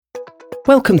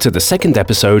Welcome to the second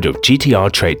episode of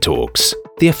GTR Trade Talks,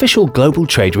 the official Global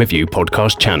Trade Review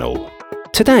podcast channel.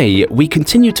 Today, we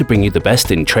continue to bring you the best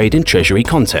in trade and treasury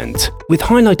content, with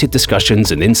highlighted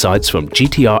discussions and insights from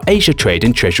GTR Asia Trade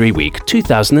and Treasury Week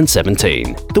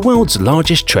 2017, the world's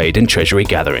largest trade and treasury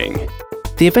gathering.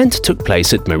 The event took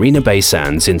place at Marina Bay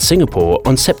Sands in Singapore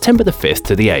on September the 5th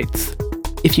to the 8th.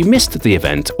 If you missed the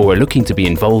event or are looking to be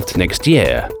involved next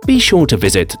year, be sure to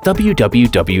visit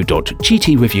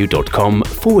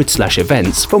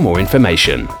www.gtreview.com/events for more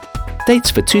information.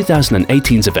 Dates for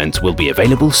 2018's event will be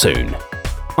available soon.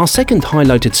 Our second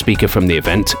highlighted speaker from the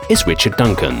event is Richard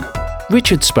Duncan.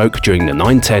 Richard spoke during the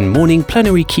 9:10 morning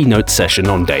plenary keynote session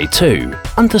on Day 2,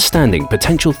 Understanding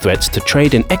Potential Threats to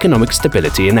Trade and Economic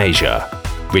Stability in Asia.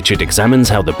 Richard examines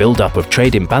how the build-up of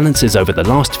trade imbalances over the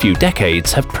last few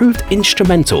decades have proved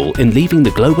instrumental in leaving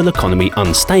the global economy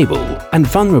unstable and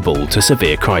vulnerable to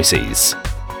severe crises.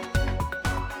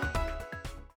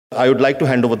 I would like to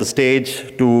hand over the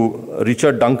stage to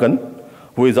Richard Duncan,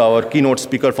 who is our keynote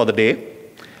speaker for the day.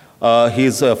 He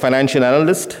is a financial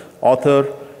analyst, author,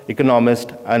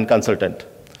 economist, and consultant.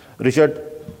 Richard,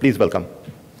 please welcome.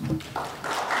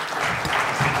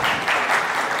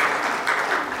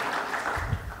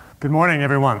 Good morning,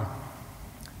 everyone.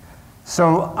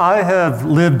 So I have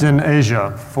lived in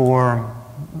Asia for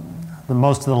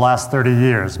most of the last 30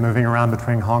 years, moving around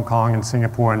between Hong Kong and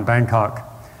Singapore and Bangkok.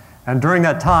 And during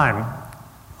that time,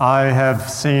 I have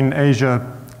seen Asia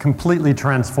completely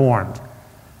transformed.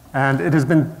 And it has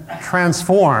been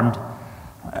transformed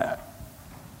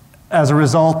as a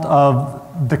result of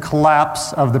the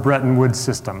collapse of the Bretton Woods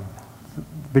system,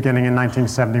 beginning in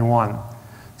 1971.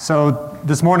 So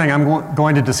this morning I'm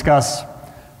going to discuss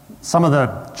some of the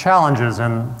challenges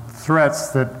and threats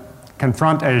that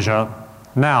confront Asia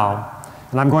now.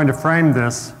 And I'm going to frame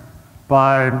this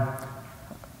by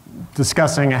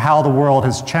discussing how the world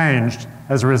has changed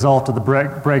as a result of the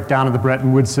breakdown of the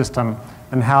Bretton Woods system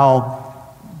and how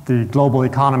the global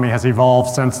economy has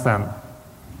evolved since then.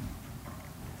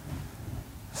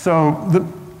 So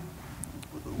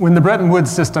when the Bretton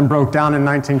Woods system broke down in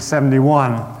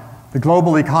 1971, the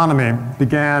global economy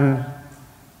began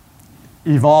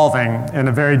evolving in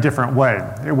a very different way.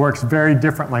 It works very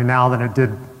differently now than it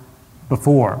did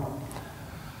before.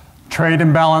 Trade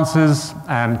imbalances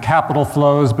and capital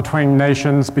flows between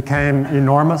nations became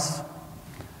enormous.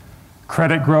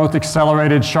 Credit growth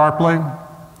accelerated sharply,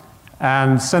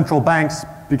 and central banks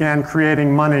began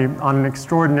creating money on an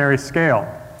extraordinary scale.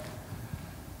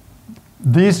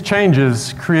 These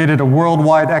changes created a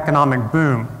worldwide economic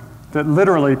boom that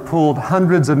literally pulled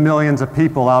hundreds of millions of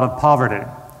people out of poverty.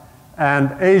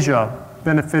 And Asia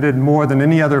benefited more than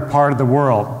any other part of the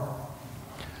world.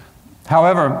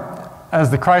 However, as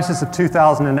the crisis of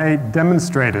 2008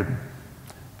 demonstrated,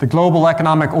 the global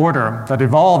economic order that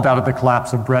evolved out of the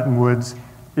collapse of Bretton Woods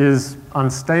is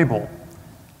unstable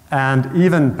and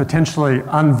even potentially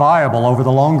unviable over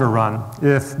the longer run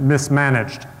if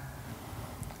mismanaged.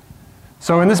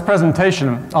 So in this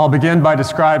presentation, I'll begin by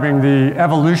describing the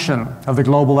evolution of the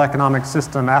global economic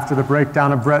system after the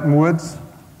breakdown of Bretton Woods.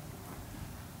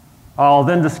 I'll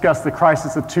then discuss the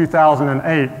crisis of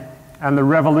 2008 and the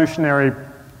revolutionary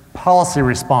policy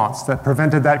response that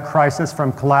prevented that crisis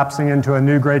from collapsing into a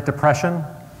new Great Depression.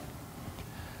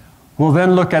 We'll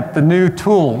then look at the new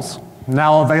tools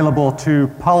now available to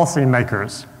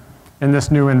policymakers in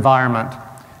this new environment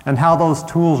and how those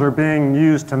tools are being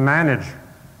used to manage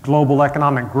global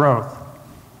economic growth.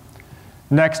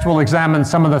 Next, we'll examine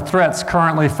some of the threats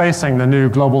currently facing the new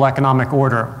global economic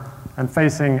order and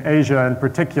facing Asia in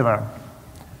particular.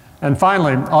 And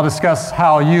finally, I'll discuss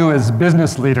how you as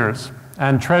business leaders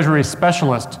and treasury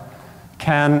specialists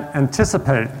can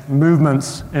anticipate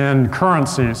movements in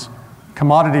currencies,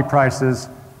 commodity prices,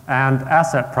 and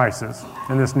asset prices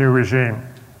in this new regime.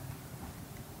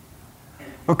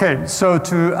 Okay, so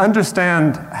to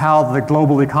understand how the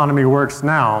global economy works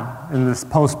now in this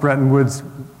post-Bretton Woods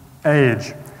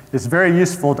age, it's very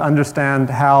useful to understand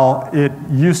how it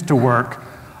used to work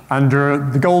under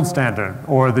the gold standard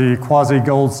or the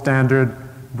quasi-gold standard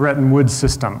Bretton Woods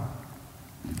system.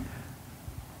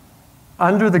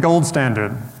 Under the gold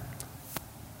standard,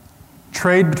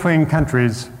 trade between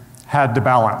countries had to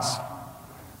balance.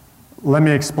 Let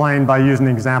me explain by using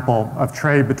an example of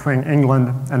trade between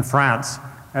England and France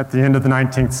at the end of the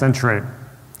 19th century.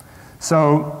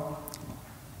 So,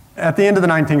 at the end of the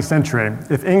 19th century,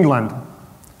 if England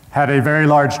had a very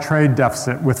large trade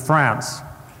deficit with France,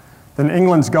 then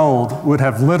England's gold would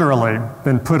have literally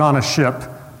been put on a ship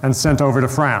and sent over to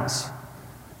France.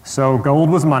 So gold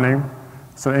was money,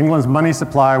 so England's money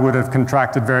supply would have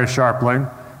contracted very sharply,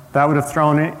 That would have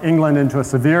thrown England into a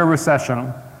severe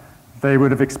recession. They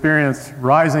would have experienced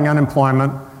rising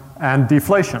unemployment and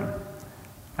deflation.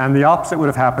 And the opposite would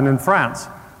have happened in France.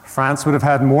 France would have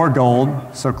had more gold,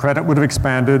 so credit would have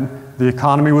expanded, the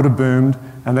economy would have boomed,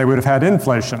 and they would have had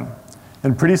inflation.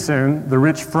 And pretty soon, the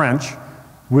rich French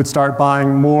would start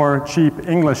buying more cheap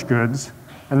English goods,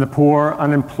 and the poor,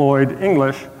 unemployed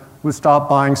English would stop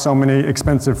buying so many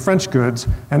expensive French goods,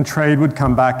 and trade would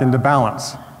come back into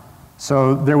balance.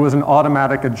 So there was an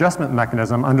automatic adjustment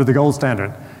mechanism under the gold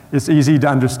standard. It's easy to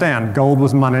understand. Gold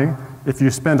was money. If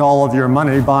you spent all of your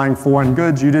money buying foreign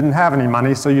goods, you didn't have any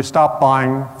money, so you stopped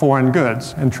buying foreign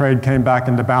goods, and trade came back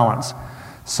into balance.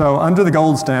 So under the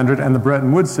gold standard and the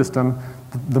Bretton Woods system,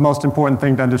 the most important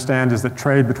thing to understand is that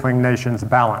trade between nations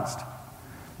balanced.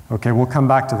 Okay, we'll come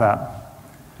back to that.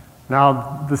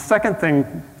 Now, the second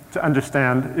thing to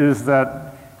understand is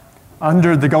that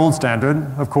under the gold standard,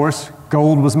 of course,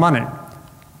 gold was money.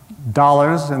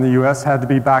 Dollars in the US had to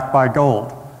be backed by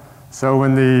gold. So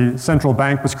when the central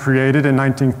bank was created in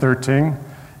 1913,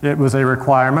 it was a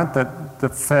requirement that the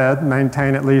Fed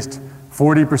maintain at least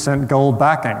 40% gold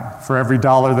backing for every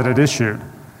dollar that it issued.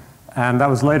 And that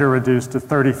was later reduced to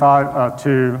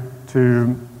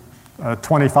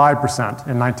 25%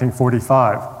 in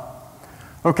 1945.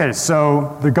 Okay,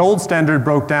 so the gold standard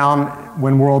broke down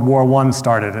when World War I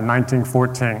started in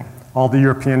 1914. All the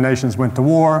European nations went to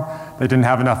war. They didn't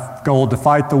have enough gold to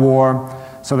fight the war,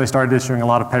 so they started issuing a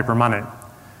lot of paper money.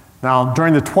 Now,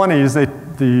 during the 20s,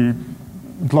 the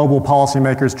global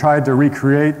policymakers tried to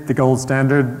recreate the gold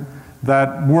standard.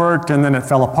 That worked, and then it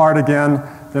fell apart again.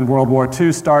 Then World War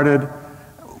II started.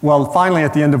 Well, finally,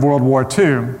 at the end of World War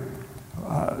II,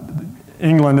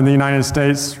 England and the United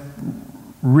States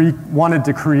wanted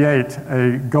to create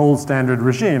a gold standard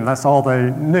regime. That's all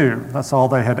they knew. That's all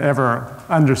they had ever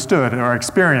understood or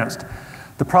experienced.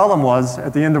 The problem was,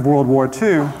 at the end of World War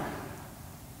II,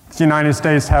 the United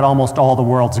States had almost all the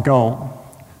world's gold.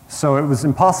 So it was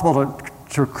impossible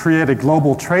to create a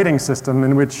global trading system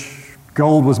in which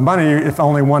gold was money if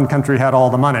only one country had all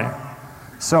the money.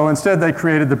 So instead they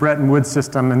created the Bretton Woods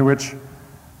system in which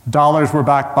dollars were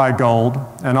backed by gold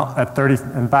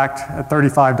and backed at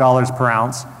 $35 per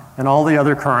ounce, and all the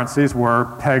other currencies were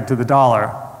pegged to the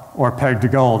dollar or pegged to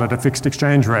gold at a fixed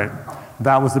exchange rate.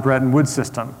 That was the Bretton Woods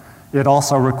system. It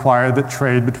also required that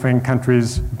trade between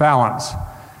countries balance.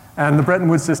 And the Bretton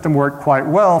Woods system worked quite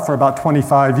well for about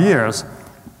 25 years,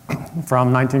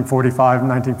 from 1945 and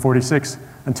 1946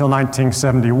 until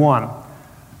 1971.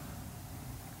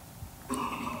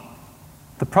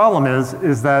 The problem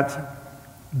is that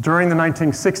during the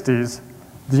 1960s,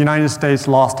 the United States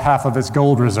lost half of its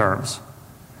gold reserves.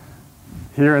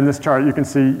 Here in this chart, you can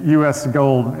see US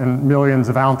gold in millions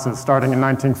of ounces starting in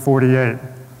 1948.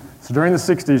 So during the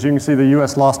 60s, you can see the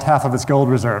US lost half of its gold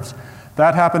reserves.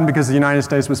 That happened because the United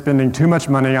States was spending too much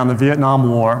money on the Vietnam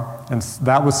War, and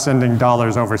that was sending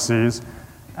dollars overseas.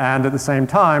 And at the same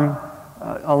time,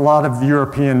 a lot of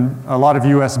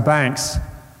US banks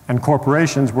and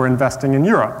corporations were investing in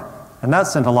Europe, and that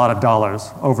sent a lot of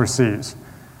dollars overseas.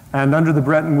 And under the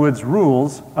Bretton Woods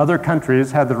rules, other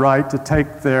countries had the right to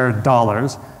take their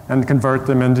dollars and convert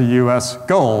them into US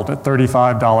gold at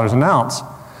 $35 an ounce.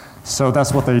 So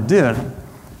that's what they did.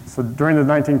 So during the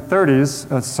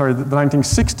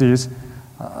 1960s,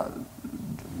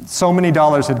 so many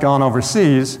dollars had gone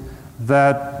overseas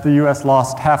that the US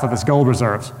lost half of its gold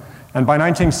reserves. And by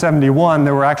 1971,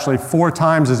 there were actually 4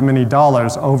 times as many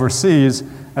dollars overseas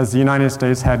as the United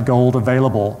States had gold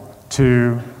available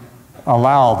to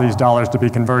allow these dollars to be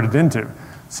converted into.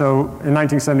 So in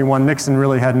 1971, Nixon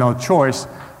really had no choice,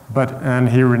 and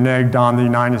he reneged on the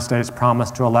United States'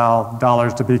 promise to allow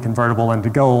dollars to be convertible into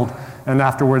gold. And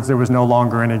afterwards, there was no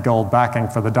longer any gold backing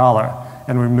for the dollar,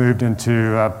 and we moved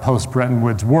into a post-Bretton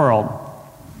Woods world.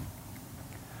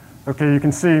 Okay, you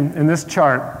can see in this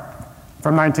chart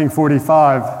from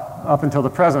 1945 up until the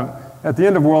present, at the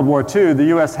end of World War II, the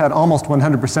US had almost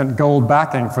 100% gold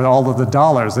backing for all of the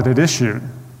dollars that it issued.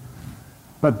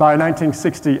 But by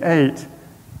 1968,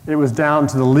 it was down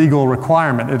to the legal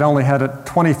requirement. It only had a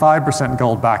 25%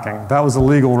 gold backing. That was a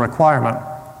legal requirement.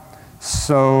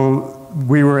 So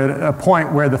we were at a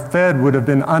point where the Fed would have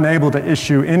been unable to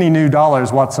issue any new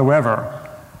dollars whatsoever.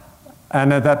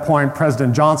 And at that point,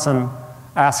 President Johnson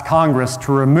asked Congress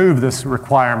to remove this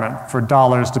requirement for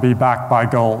dollars to be backed by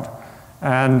gold.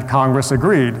 And Congress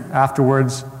agreed.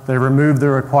 Afterwards, they removed the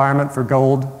requirement for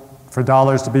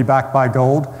dollars to be backed by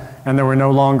gold, and there was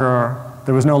no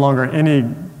longer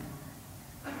any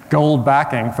gold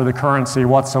backing for the currency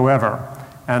whatsoever.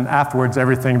 And afterwards,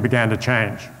 everything began to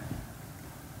change.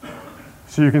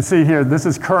 So you can see here, this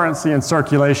is currency in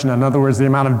circulation. In other words, the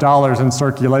amount of dollars in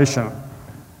circulation.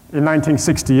 In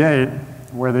 1968,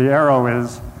 where the arrow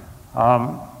is,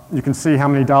 you can see how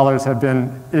many dollars have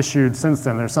been issued since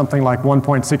then. There's something like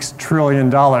 $1.6 trillion.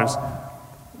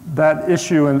 That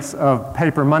issuance of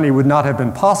paper money would not have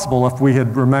been possible if we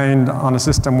had remained on a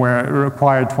system where it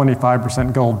required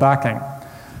 25% gold backing.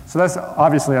 So that's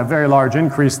obviously a very large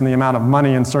increase in the amount of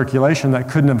money in circulation that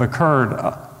couldn't have occurred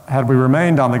had we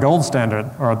remained on the gold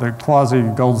standard, or the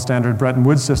quasi-gold standard Bretton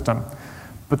Woods system.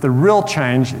 But the real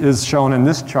change is shown in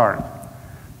this chart.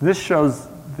 This shows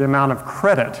the amount of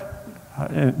credit,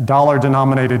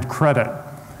 dollar-denominated credit.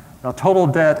 Now, total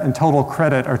debt and total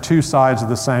credit are two sides of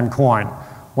the same coin.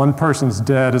 One person's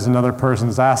debt is another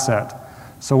person's asset.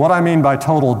 So what I mean by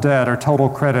total debt or total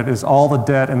credit is all the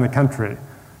debt in the country.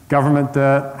 Government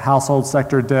debt, household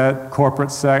sector debt, corporate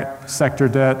sector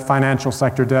debt, financial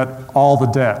sector debt, all the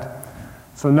debt.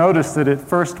 So notice that it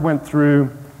first went through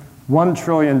 $1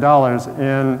 trillion in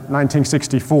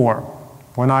 1964,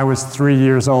 when I was 3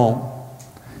 years old.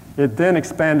 It then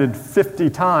expanded 50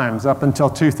 times up until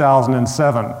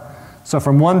 2007. So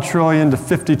from $1 trillion to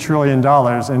 $50 trillion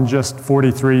in just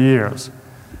 43 years.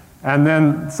 And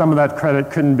then some of that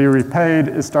credit couldn't be repaid,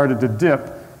 it started to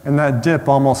dip, and that dip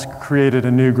almost created a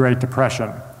new Great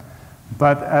Depression.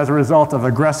 But as a result of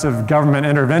aggressive government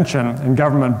intervention and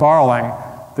government borrowing,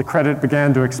 the credit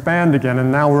began to expand again,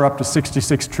 and now we're up to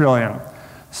 66 trillion.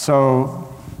 So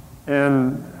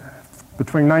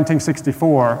between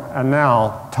 1964 and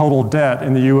now, total debt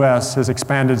in the US has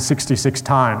expanded 66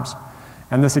 times.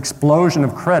 And this explosion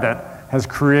of credit has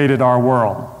created our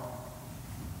world.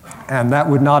 And that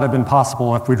would not have been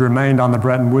possible if we'd remained on the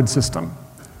Bretton Woods system.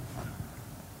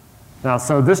 Now,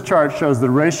 so this chart shows the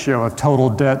ratio of total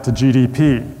debt to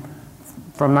GDP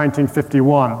from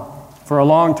 1951. For a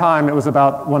long time, it was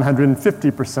about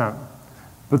 150%.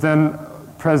 But then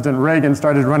President Reagan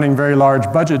started running very large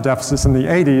budget deficits in the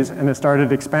 80s, and it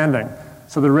started expanding.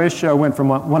 So the ratio went from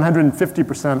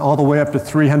 150% all the way up to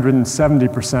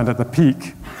 370% at the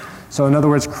peak. So in other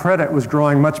words, credit was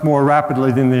growing much more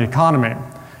rapidly than the economy.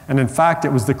 And in fact,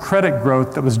 it was the credit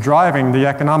growth that was driving the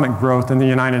economic growth in the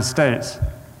United States.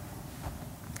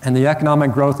 And the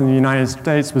economic growth in the United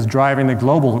States was driving the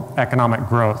global economic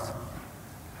growth.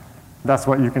 That's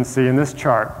what you can see in this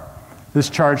chart. This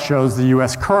chart shows the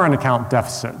US current account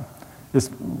deficit.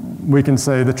 We can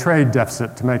say the trade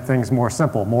deficit to make things more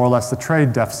simple, more or less the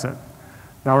trade deficit.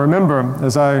 Now remember,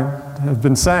 as I have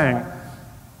been saying,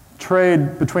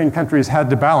 trade between countries had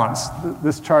to balance.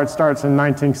 This chart starts in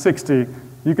 1960.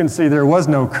 You can see there was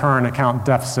no current account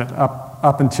deficit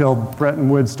up until Bretton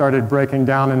Woods started breaking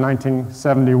down in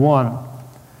 1971.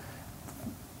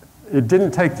 It didn't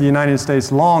take the United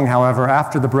States long, however,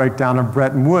 after the breakdown of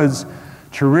Bretton Woods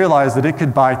to realize that it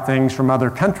could buy things from other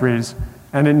countries,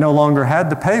 and it no longer had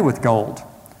to pay with gold.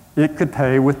 It could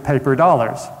pay with paper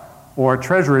dollars or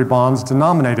treasury bonds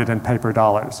denominated in paper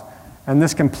dollars. And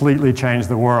this completely changed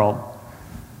the world.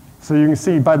 So you can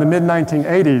see by the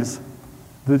mid-1980s,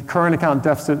 the current account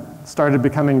deficit started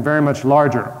becoming very much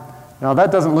larger. Now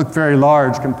that doesn't look very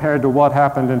large compared to what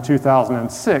happened in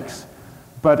 2006,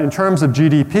 but in terms of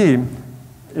GDP,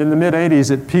 in the mid-80s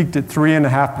it peaked at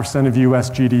 3.5% of US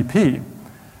GDP.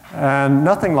 And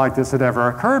nothing like this had ever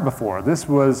occurred before. This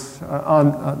was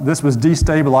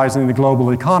destabilizing the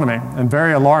global economy and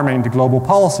very alarming to global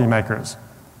policymakers.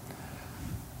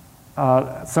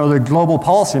 So the global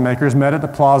policymakers met at the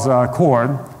Plaza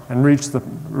Accord and reached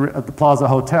at the Plaza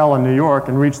Hotel in New York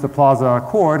and reached the Plaza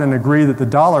Accord and agreed that the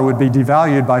dollar would be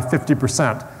devalued by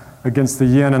 50% against the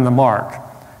yen and the mark.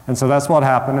 And so that's what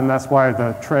happened, and that's why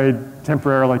the trade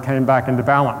temporarily came back into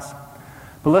balance.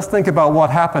 But let's think about what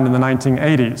happened in the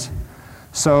 1980s.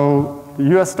 So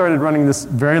the US started running this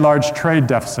very large trade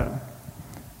deficit,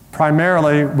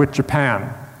 primarily with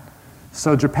Japan.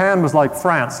 So Japan was like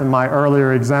France in my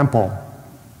earlier example.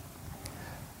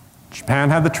 Japan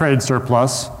had the trade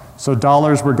surplus, so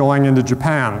dollars were going into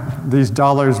Japan. These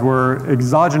dollars were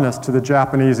exogenous to the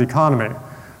Japanese economy.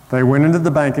 They went into the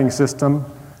banking system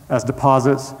as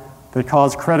deposits, they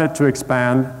caused credit to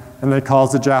expand, and they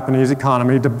caused the Japanese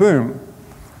economy to boom.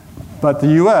 But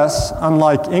the US,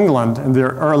 unlike England in their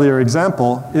earlier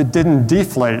example, it didn't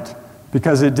deflate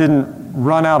because it didn't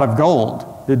run out of gold.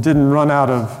 It didn't run out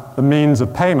of the means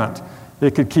of payment.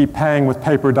 It could keep paying with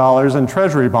paper dollars and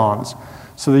treasury bonds.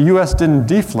 So the US didn't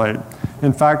deflate.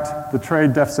 In fact, the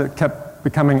trade deficit kept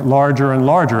becoming larger and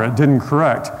larger. It didn't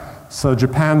correct. So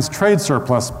Japan's trade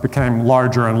surplus became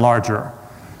larger and larger.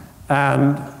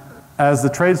 And as the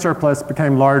trade surplus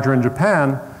became larger in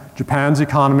Japan, Japan's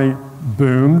economy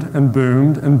boomed and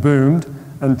boomed and boomed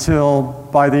until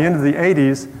by the end of the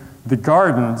 80s, the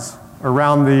gardens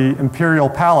around the Imperial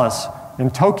Palace in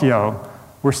Tokyo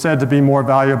were said to be more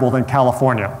valuable than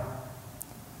California.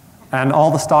 And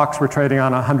all the stocks were trading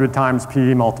on 100 times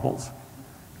PE multiples.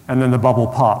 And then the bubble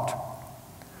popped.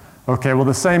 Okay, well,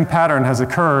 the same pattern has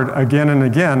occurred again and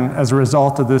again as a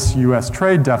result of this US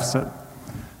trade deficit.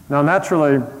 Now,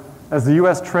 naturally, as the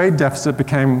US trade deficit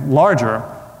became larger,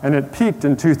 and it peaked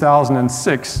in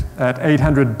 2006 at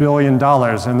 $800 billion in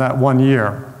that 1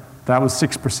 year, that was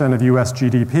 6% of US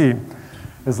GDP.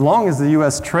 As long as the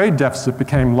US trade deficit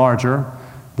became larger,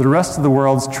 the rest of the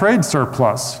world's trade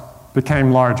surplus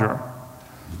became larger.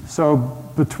 So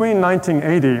between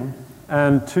 1980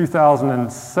 and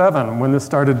 2007, when this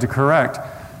started to correct,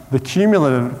 the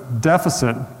cumulative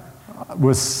deficit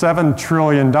was $7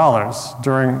 trillion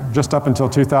during just up until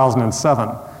 2007.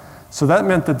 So that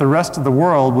meant that the rest of the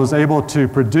world was able to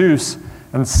produce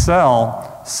and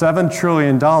sell $7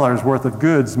 trillion worth of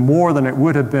goods more than it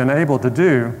would have been able to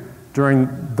do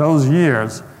during those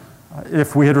years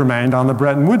if we had remained on the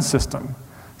Bretton Woods system.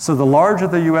 So the larger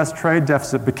the US trade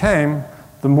deficit became,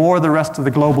 the more the rest of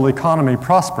the global economy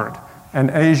prospered, and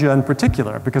Asia in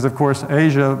particular, because of course the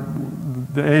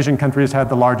Asian countries had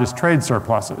the largest trade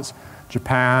surpluses.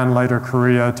 Japan, later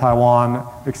Korea, Taiwan,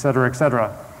 et cetera, et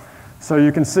cetera. So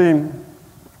you can see,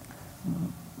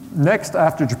 next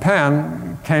after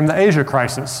Japan came the Asia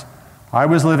crisis. I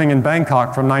was living in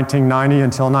Bangkok from 1990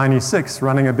 until 96,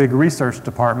 running a big research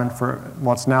department for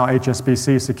what's now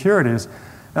HSBC Securities,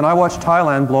 and I watched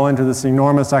Thailand blow into this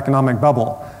enormous economic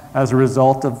bubble as a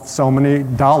result of so many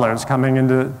dollars coming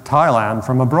into Thailand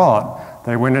from abroad.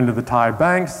 They went into the Thai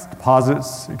banks,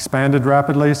 deposits expanded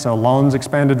rapidly, so loans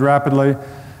expanded rapidly,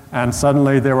 and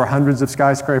suddenly there were hundreds of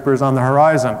skyscrapers on the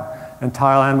horizon, and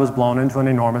Thailand was blown into an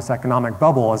enormous economic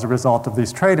bubble as a result of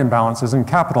these trade imbalances and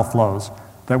capital flows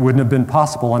that wouldn't have been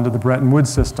possible under the Bretton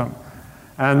Woods system.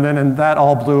 And then that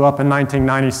all blew up in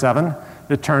 1997.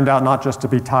 It turned out not just to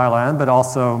be Thailand, but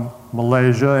also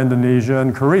Malaysia, Indonesia,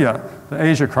 and Korea, the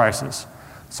Asia crisis.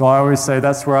 So I always say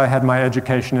that's where I had my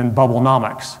education in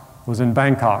bubblenomics, was in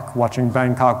Bangkok, watching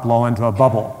Bangkok blow into a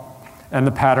bubble. And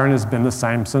the pattern has been the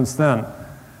same since then.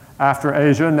 After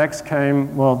Asia, next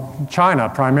came, well, China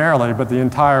primarily, but the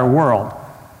entire world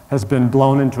has been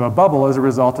blown into a bubble as a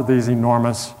result of these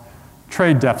enormous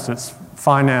trade deficits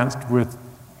financed with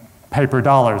paper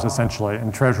dollars, essentially,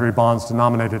 and treasury bonds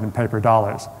denominated in paper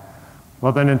dollars.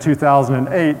 Well, then in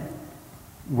 2008,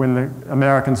 when the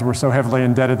Americans were so heavily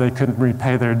indebted they couldn't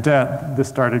repay their debt, this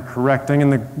started correcting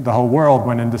and the whole world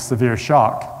went into severe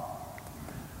shock.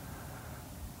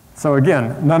 So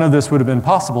again, none of this would have been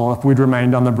possible if we'd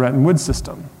remained on the Bretton Woods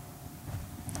system.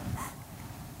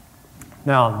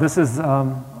 Now, this is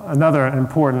another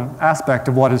important aspect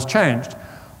of what has changed.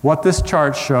 What this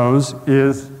chart shows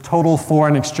is total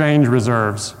foreign exchange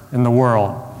reserves in the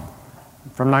world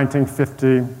from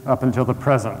 1950 up until the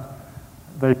present.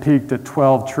 They peaked at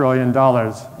 $12 trillion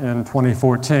in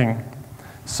 2014.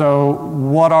 So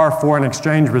what are foreign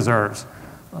exchange reserves?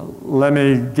 Let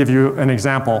me give you an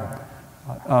example.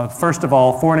 First of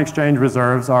all, foreign exchange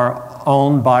reserves are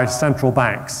owned by central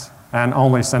banks and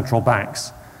only central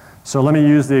banks. So let me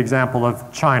use the example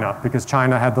of China, because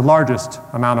China had the largest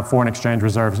amount of foreign exchange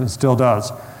reserves and still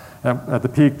does. At the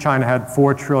peak, China had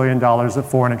 $4 trillion of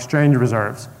foreign exchange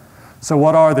reserves. So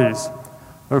what are these?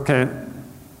 Okay,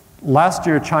 last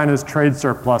year China's trade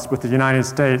surplus with the United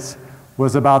States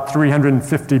was about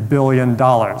 $350 billion,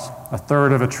 a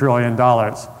third of $1 trillion.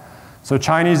 So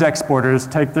Chinese exporters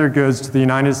take their goods to the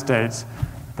United States,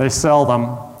 they sell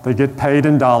them, they get paid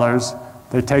in dollars,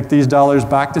 they take these dollars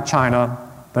back to China,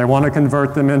 they want to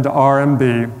convert them into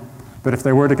RMB, but if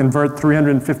they were to convert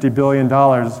 $350 billion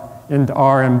into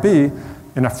RMB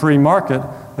in a free market,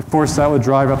 of course that would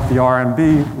drive up the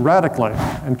RMB radically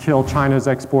and kill China's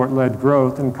export-led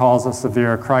growth and cause a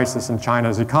severe crisis in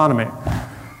China's economy.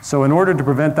 So in order to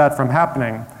prevent that from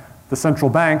happening, the central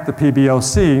bank, the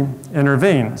PBOC,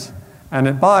 intervenes, and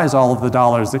it buys all of the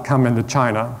dollars that come into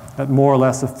China at more or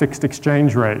less a fixed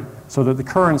exchange rate so that the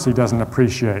currency doesn't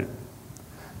appreciate.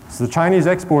 So the Chinese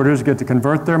exporters get to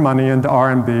convert their money into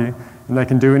RMB, and they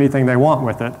can do anything they want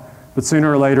with it, but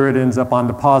sooner or later it ends up on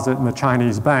deposit in the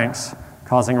Chinese banks,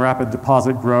 causing rapid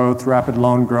deposit growth, rapid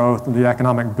loan growth, and the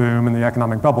economic boom and the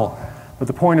economic bubble. But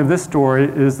the point of this story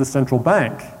is the central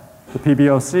bank. The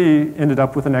PBOC ended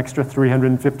up with an extra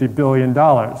 $350 billion.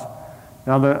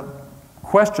 Now the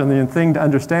question, the thing to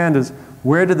understand is,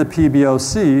 where did the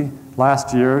PBOC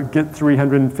last year get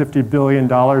 $350 billion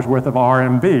worth of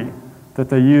RMB that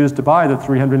they used to buy the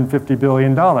 $350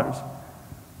 billion?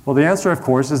 Well, the answer, of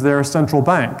course, is they're a central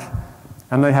bank.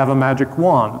 and they have a magic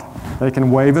wand. They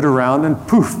can wave it around and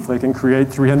poof, they can create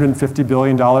 $350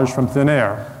 billion from thin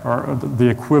air, or the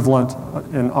equivalent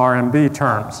in RMB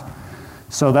terms.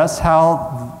 So that's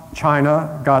how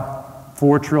China got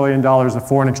 $4 trillion of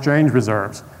foreign exchange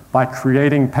reserves, by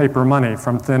creating paper money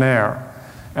from thin air.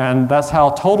 And that's how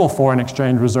total foreign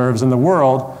exchange reserves in the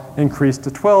world increased to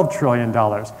 $12 trillion,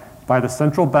 by the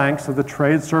central banks of the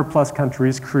trade surplus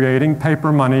countries creating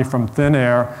paper money from thin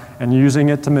air and using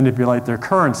it to manipulate their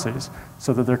currencies,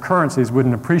 so that their currencies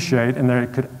wouldn't appreciate and they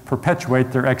could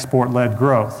perpetuate their export-led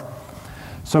growth.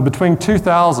 So between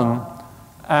 2000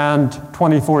 and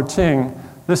 2014,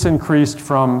 this increased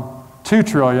from 2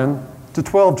 trillion to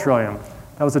 12 trillion.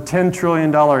 That was a $10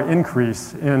 trillion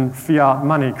increase in fiat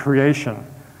money creation.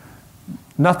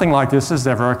 Nothing like this has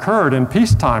ever occurred in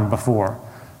peacetime before.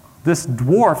 This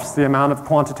dwarfs the amount of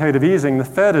quantitative easing the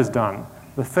Fed has done.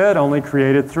 The Fed only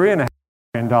created $3.5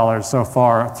 trillion so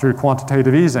far through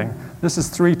quantitative easing. This is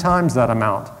 3 times that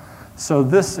amount. So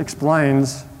this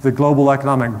explains the global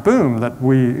economic boom that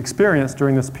we experienced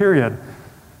during this period.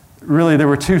 Really, there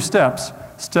were 2 steps.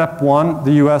 Step 1,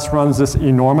 the US runs this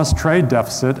enormous trade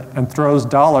deficit and throws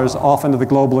dollars off into the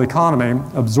global economy,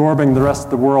 absorbing the rest of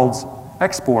the world's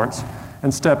exports.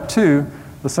 And step 2,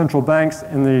 the central banks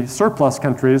in the surplus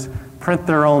countries print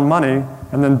their own money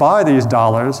and then buy these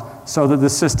dollars so that the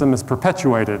system is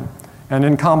perpetuated. And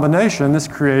in combination, this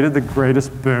created the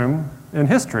greatest boom in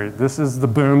history. This is the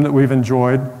boom that we've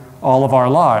enjoyed all of our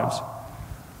lives.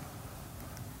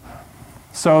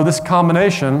 So this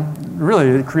combination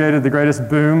really created the greatest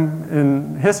boom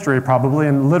in history probably,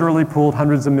 and literally pulled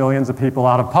hundreds of millions of people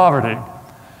out of poverty.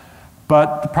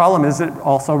 But the problem is it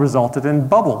also resulted in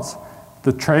bubbles.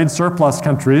 The trade surplus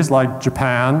countries like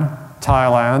Japan,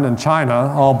 Thailand, and China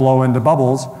all blow into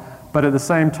bubbles, but at the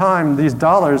same time, these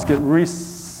dollars get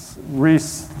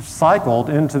recycled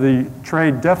into the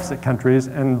trade deficit countries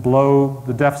and blow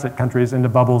the deficit countries into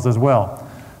bubbles as well.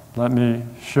 Let me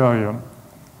show you.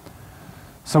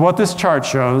 So what this chart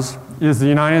shows is the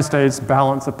United States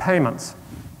balance of payments.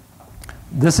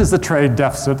 This is the trade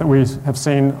deficit that we have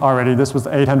seen already. This was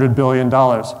 $800 billion.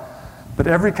 But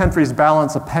every country's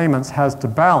balance of payments has to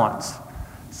balance.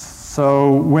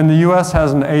 So when the US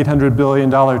has an $800 billion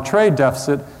trade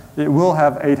deficit, it will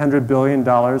have $800 billion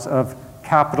of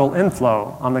capital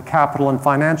inflow on the capital and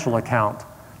financial account.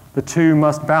 The 2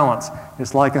 must balance.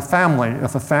 It's like a family.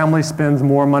 If a family spends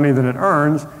more money than it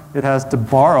earns, it has to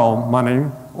borrow money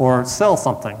or sell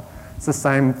something. It's the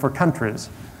same for countries.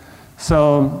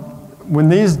 So when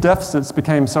these deficits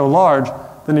became so large,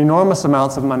 then enormous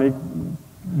amounts of money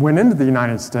went into the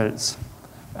United States.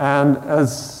 And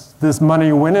as this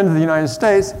money went into the United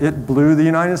States, it blew the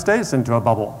United States into a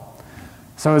bubble.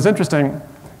 So it's interesting,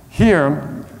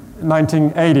 here,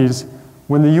 1980s,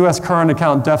 when the US current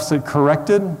account deficit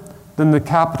corrected, then the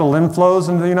capital inflows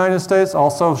into the United States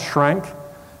also shrank.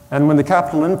 And when the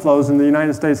capital inflows in the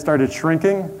United States started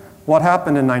shrinking, what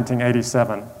happened in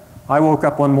 1987? I woke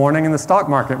up one morning and the stock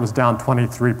market was down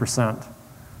 23%.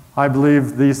 I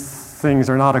believe these things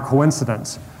are not a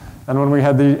coincidence. And when we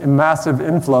had the massive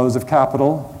inflows of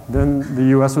capital, then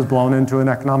the US was blown into an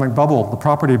economic bubble, the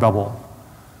property bubble.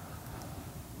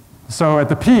 So at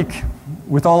the peak,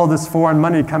 with all of this foreign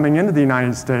money coming into the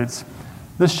United States,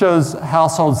 this shows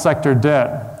household sector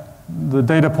debt. The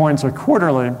data points are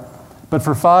quarterly, but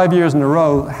for 5 years in a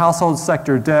row, household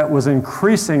sector debt was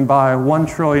increasing by $1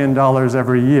 trillion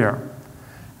every year.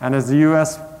 And as the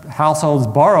US households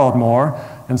borrowed more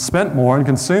and spent more and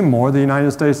consumed more, the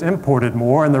United States imported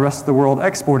more and the rest of the world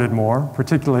exported more,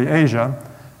 particularly Asia,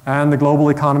 and the global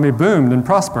economy boomed and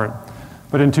prospered.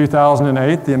 But in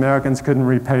 2008, the Americans couldn't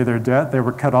repay their debt. They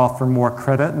were cut off for more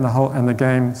credit, and the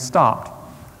game stopped.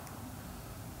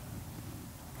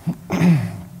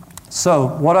 So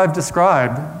what I've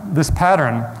described, this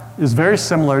pattern, is very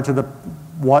similar to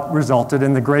what resulted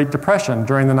in the Great Depression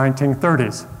during the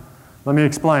 1930s. Let me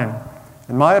explain.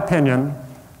 In my opinion,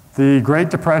 the Great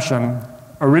Depression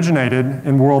originated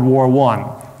in World War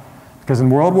I. Because in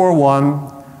World War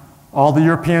I, all the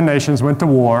European nations went to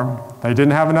war. They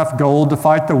didn't have enough gold to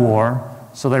fight the war,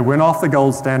 so they went off the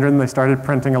gold standard and they started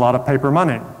printing a lot of paper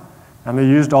money. And they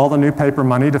used all the new paper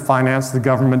money to finance the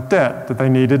government debt that they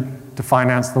needed to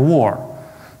finance the war.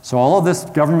 So all of this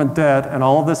government debt and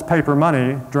all of this paper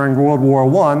money during World War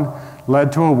I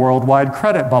led to a worldwide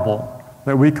credit bubble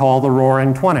that we call the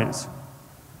Roaring Twenties.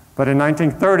 But in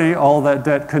 1930, all of that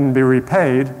debt couldn't be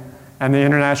repaid, and the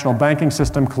international banking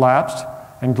system collapsed,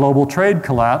 and global trade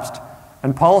collapsed,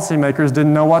 and policymakers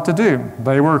didn't know what to do.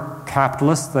 They were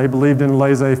capitalists, they believed in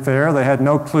laissez-faire, they had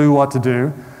no clue what to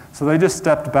do, so they just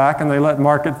stepped back and they let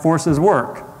market forces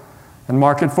work. And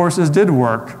market forces did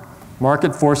work.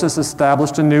 Market forces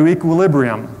established a new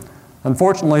equilibrium.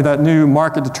 Unfortunately, that new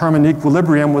market-determined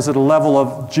equilibrium was at a level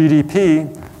of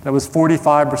GDP that was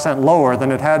 45% lower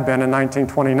than it had been in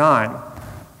 1929,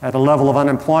 at a level of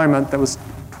unemployment that was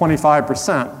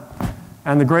 25%.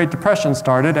 And the Great Depression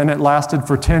started, and it lasted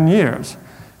for 10 years.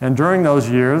 And during those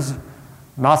years,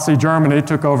 Nazi Germany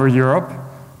took over Europe,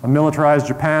 a militarized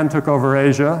Japan took over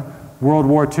Asia, World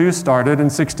War II started,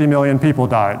 and 60 million people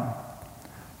died.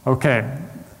 Okay,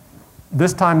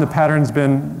 this time the pattern's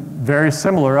been very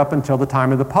similar up until the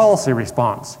time of the policy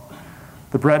response.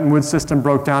 The Bretton Woods system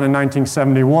broke down in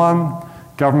 1971.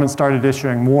 Government started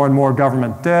issuing more and more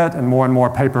government debt and more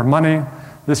paper money.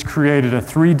 This created a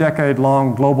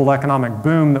 3-decade-long global economic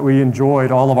boom that we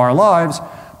enjoyed all of our lives,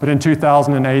 but in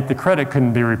 2008, the credit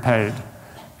couldn't be repaid.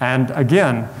 And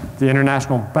again, the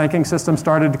international banking system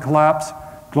started to collapse,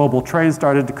 global trade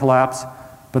started to collapse,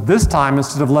 but this time,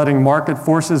 instead of letting market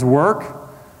forces work,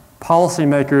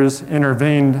 policymakers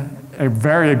intervened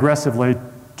very aggressively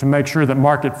to make sure that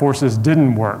market forces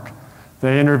didn't work.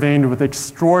 They intervened with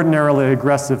extraordinarily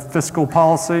aggressive fiscal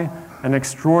policy, an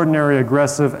extraordinarily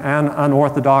aggressive and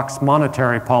unorthodox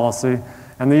monetary policy,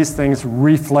 and these things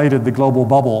reflated the global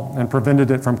bubble and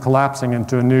prevented it from collapsing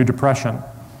into a new depression.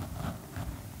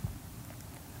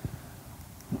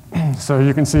 So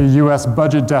you can see US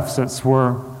budget deficits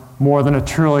were more than $1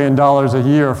 trillion a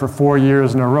year for 4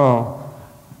 years in a row.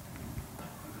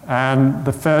 And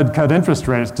the Fed cut interest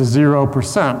rates to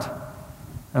 0%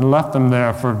 and left them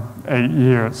there for 8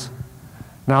 years.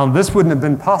 Now, this wouldn't have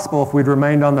been possible if we'd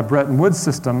remained on the Bretton Woods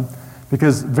system,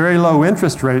 because very low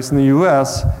interest rates in the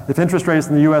US, if interest rates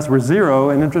in the US were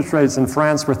 0 and interest rates in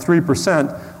France were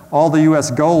 3%, all the US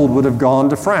gold would have gone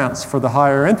to France for the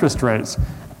higher interest rates.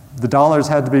 The dollars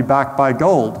had to be backed by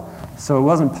gold. So it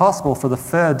wasn't possible for the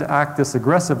Fed to act this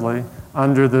aggressively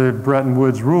under the Bretton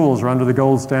Woods rules or under the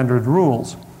gold standard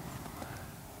rules.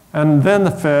 And then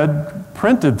the Fed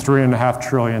printed $3.5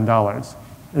 trillion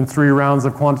in 3 rounds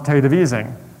of quantitative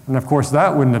easing. And of course,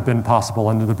 that wouldn't have been possible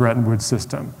under the Bretton Woods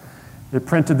system. It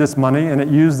printed this money and it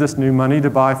used this new money to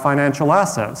buy financial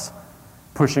assets,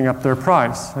 pushing up their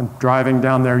price and driving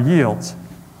down their yields.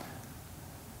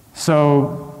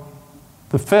 So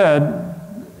the Fed,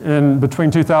 in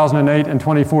between 2008 and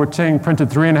 2014, printed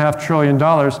 $3.5 trillion.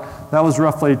 That was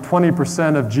roughly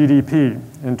 20% of GDP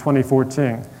in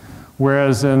 2014.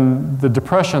 Whereas in the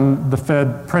Depression, the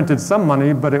Fed printed some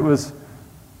money, but it was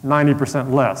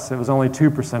 90% less. It was only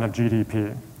 2% of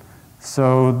GDP.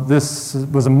 So this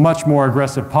was a much more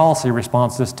aggressive policy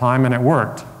response this time, and it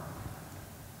worked.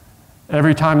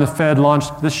 Every time the Fed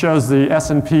launched, this shows the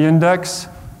S&P index.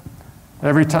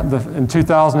 Every time, in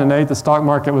 2008, the stock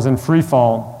market was in free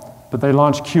fall, but they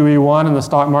launched QE1 and the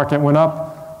stock market went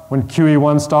up. When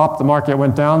QE1 stopped, the market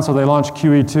went down, so they launched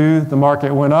QE2, the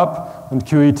market went up. When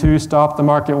QE2 stopped, the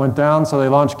market went down, so they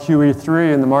launched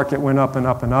QE3 and the market went up and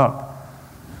up and up.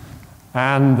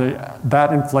 And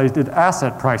that inflated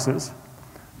asset prices.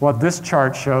 What this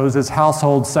chart shows is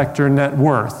household sector net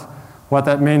worth. What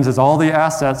that means is all the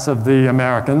assets of the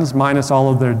Americans minus all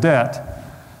of their debt.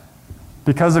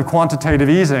 Because of quantitative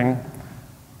easing,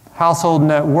 household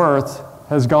net worth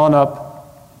has gone up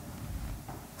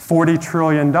 $40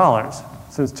 trillion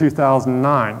since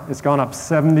 2009. It's gone up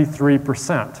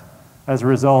 73% as a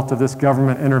result of this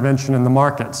government intervention in the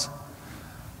markets.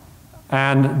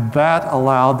 And that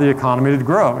allowed the economy to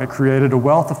grow. It created a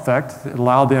wealth effect. It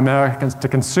allowed the Americans to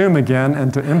consume again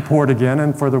and to import again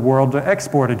and for the world to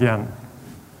export again.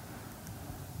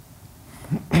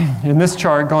 In this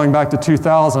chart, going back to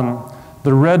 2000,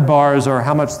 the red bars are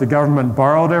how much the government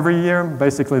borrowed every year,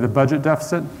 basically the budget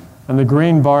deficit, and the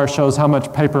green bar shows how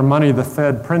much paper money the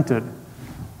Fed printed.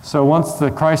 So once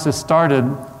the crisis started,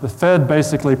 the Fed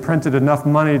basically printed enough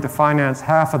money to finance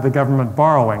half of the government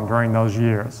borrowing during those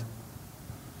years.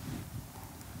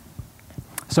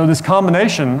 So this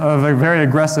combination of a very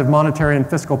aggressive monetary and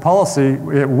fiscal policy,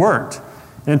 it worked.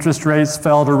 Interest rates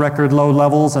fell to record low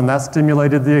levels, and that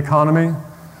stimulated the economy.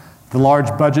 The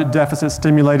large budget deficit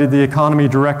stimulated the economy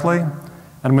directly.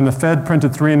 And when the Fed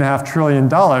printed $3.5 trillion,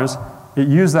 it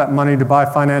used that money to buy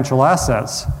financial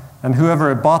assets. And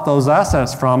whoever it bought those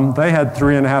assets from, they had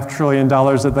 $3.5 trillion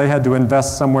that they had to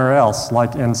invest somewhere else,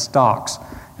 like in stocks.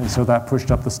 And so that pushed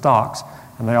up the stocks.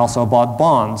 And they also bought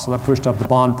bonds, so that pushed up the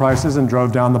bond prices and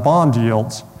drove down the bond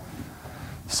yields.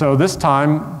 So this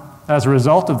time, as a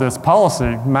result of this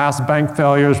policy, mass bank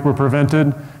failures were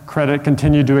prevented, credit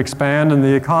continued to expand, and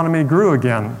the economy grew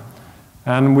again.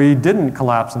 And we didn't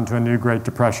collapse into a new Great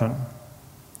Depression.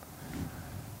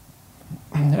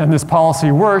 And this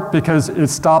policy worked because it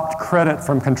stopped credit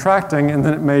from contracting and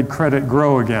then it made credit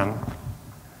grow again.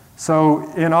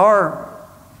 So in our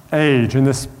age, in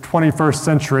this 21st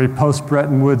century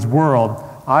post-Bretton Woods world,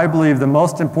 I believe the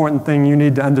most important thing you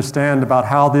need to understand about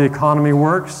how the economy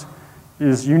works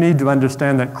is you need to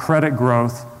understand that credit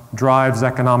growth drives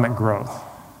economic growth.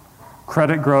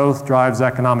 Credit growth drives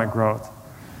economic growth.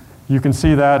 You can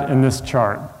see that in this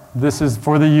chart. This is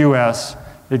for the US.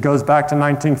 It goes back to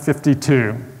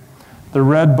 1952. The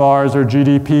red bars are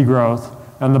GDP growth,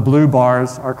 and the blue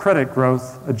bars are credit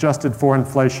growth adjusted for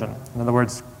inflation. In other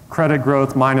words, credit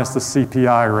growth minus the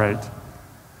CPI rate.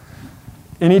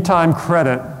 Anytime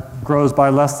credit grows by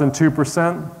less than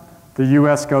 2%, the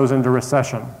US goes into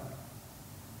recession.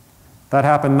 That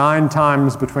happened 9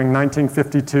 times between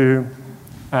 1952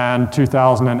 and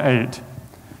 2008.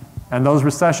 And those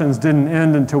recessions didn't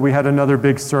end until we had another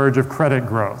big surge of credit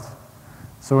growth.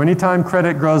 So anytime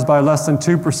credit grows by less than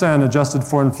 2% adjusted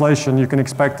for inflation, you can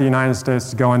expect the United States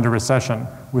to go into recession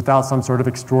without some sort of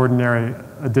extraordinary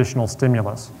additional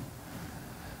stimulus.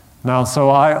 Now, so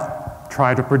I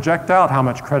try to project out how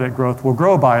much credit growth will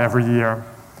grow by every year.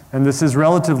 And this is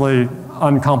relatively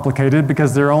uncomplicated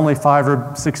because there are only 5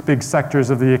 or 6 big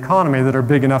sectors of the economy that are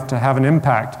big enough to have an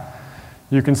impact.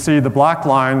 You can see the black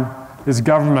line is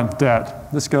government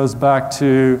debt. This goes back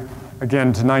to,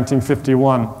 again, to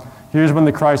 1951. Here's when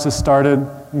the crisis started.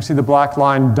 You can see the black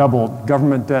line doubled.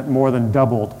 Government debt more than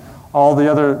doubled. All the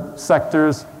other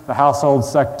sectors, the household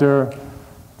sector,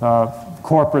 the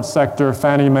corporate sector,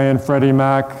 Fannie Mae and Freddie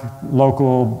Mac,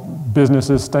 local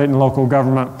businesses, state and local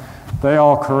government, they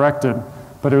all corrected.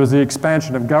 But it was the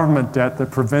expansion of government debt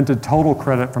that prevented total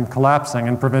credit from collapsing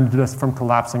and prevented us from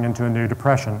collapsing into a new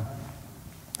depression.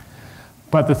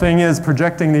 But the thing is,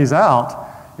 projecting these out,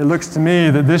 it looks to me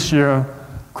that this year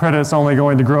credit's only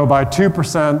going to grow by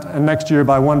 2% and next year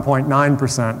by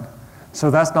 1.9%.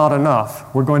 So that's not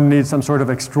enough. We're going to need some sort of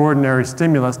extraordinary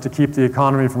stimulus to keep the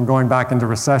economy from going back into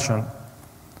recession.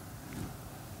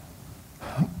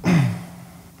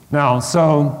 Now,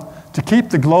 so to keep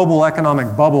the global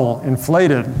economic bubble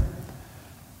inflated,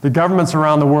 the governments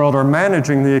around the world are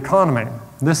managing the economy.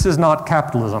 This is not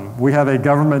capitalism. We have a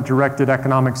government-directed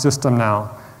economic system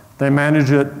now. They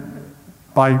manage it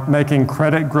by making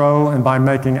credit grow and by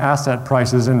making asset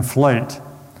prices inflate.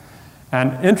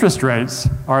 And interest rates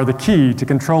are the key to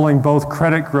controlling both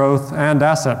credit growth and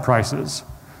asset prices.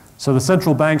 So the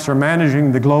central banks are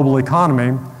managing the global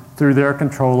economy through their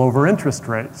control over interest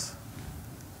rates.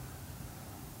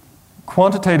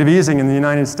 Quantitative easing in the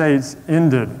United States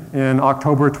ended in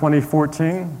October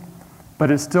 2014, but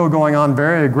it's still going on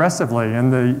very aggressively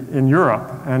in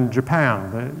Europe and Japan.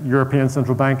 The European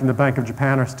Central Bank and the Bank of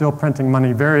Japan are still printing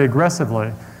money very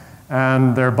aggressively,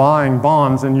 and they're buying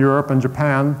bonds in Europe and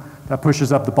Japan. That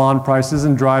pushes up the bond prices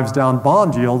and drives down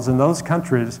bond yields in those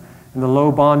countries. And the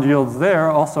low bond yields there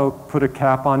also put a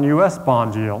cap on US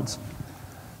bond yields.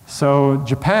 So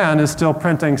Japan is still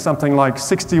printing something like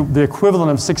the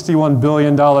equivalent of $61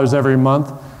 billion every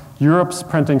month. Europe's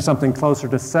printing something closer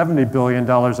to $70 billion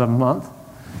a month.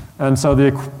 And so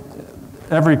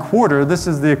every quarter, this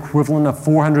is the equivalent of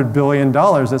 $400 billion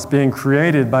that's being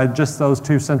created by just those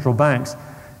 2 central banks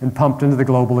and pumped into the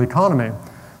global economy.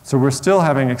 So we're still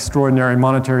having extraordinary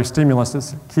monetary stimulus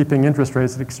that's keeping interest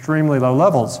rates at extremely low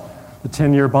levels. The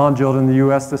 10-year bond yield in the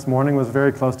US this morning was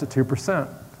very close to 2%.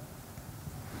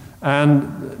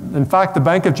 And in fact, the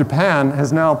Bank of Japan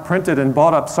has now printed and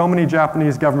bought up so many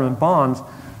Japanese government bonds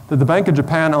that the Bank of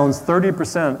Japan owns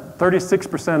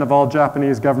 36% of all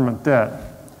Japanese government debt.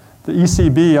 The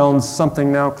ECB owns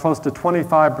something now close to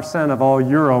 25% of all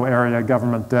euro area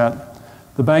government debt.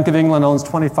 The Bank of England owns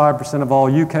 25% of all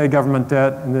UK government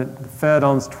debt, and the Fed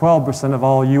owns 12% of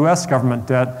all US government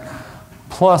debt.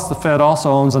 Plus, the Fed also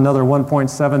owns another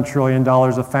 $1.7 trillion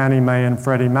of Fannie Mae and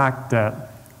Freddie Mac debt.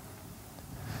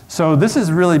 So this has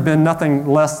really been nothing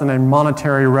less than a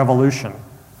monetary revolution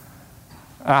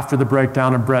after the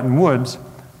breakdown of Bretton Woods.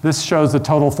 This shows the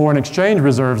total foreign exchange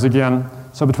reserves again.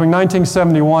 So between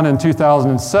 1971 and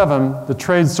 2007, the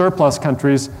trade surplus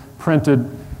countries printed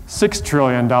 $6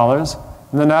 trillion.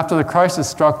 And then after the crisis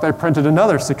struck, they printed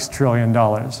another $6 trillion.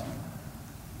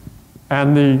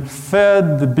 And the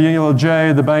Fed, the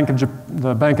BOJ,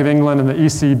 the Bank of England, and the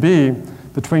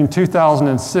ECB, between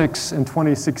 2006 and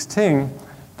 2016,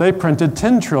 they printed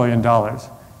 $10 trillion,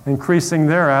 increasing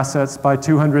their assets by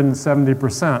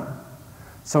 270%.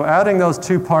 So adding those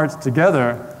 2 parts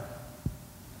together,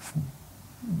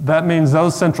 that means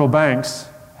those central banks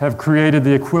have created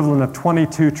the equivalent of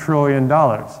 $22 trillion.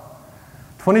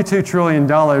 $22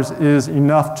 trillion is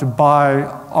enough to buy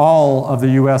all of the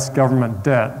US government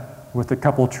debt with a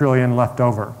couple trillion left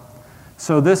over.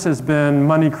 So this has been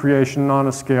money creation on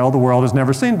a scale the world has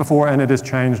never seen before, and it has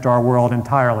changed our world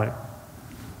entirely.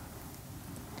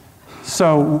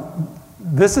 So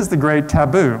this is the great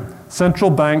taboo. Central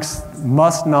banks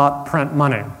must not print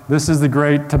money. This is the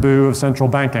great taboo of central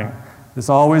banking. It's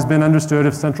always been understood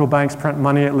if central banks print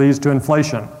money, it leads to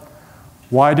inflation.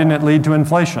 Why didn't it lead to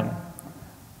inflation?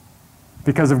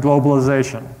 Because of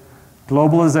globalization.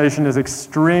 Globalization is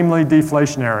extremely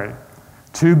deflationary.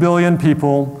 2 billion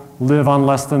people live on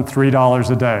less than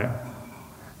 $3 a day.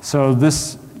 So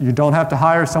you don't have to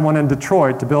hire someone in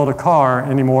Detroit to build a car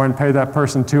anymore and pay that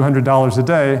person $200 a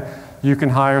day. You can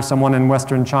hire someone in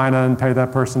Western China and pay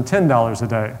that person $10 a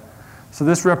day. So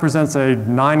this represents a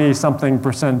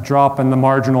 90-something% drop in the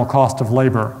marginal cost of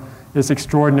labor. It's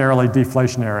extraordinarily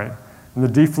deflationary. And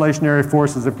the deflationary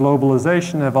forces of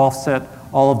globalization have offset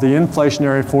all of the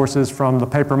inflationary forces from the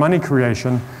paper money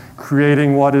creation,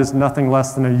 creating what is nothing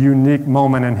less than a unique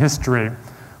moment in history,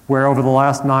 where over the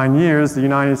last 9 years, the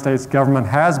United States government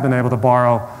has been able to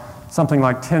borrow something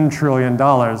like $10 trillion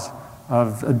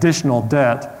of additional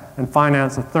debt and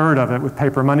finance a third of it with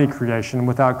paper money creation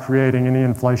without creating any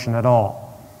inflation at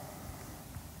all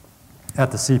at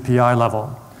the CPI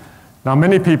level. Now,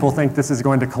 many people think this is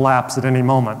going to collapse at any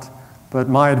moment, but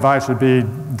my advice would be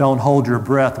don't hold your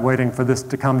breath waiting for this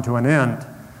to come to an end,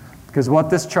 because what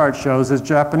this chart shows is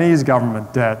Japanese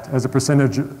government debt as a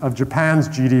percentage of Japan's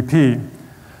GDP.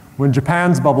 When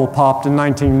Japan's bubble popped in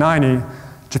 1990,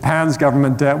 Japan's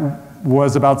government debt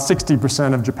was about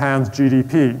 60% of Japan's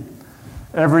GDP.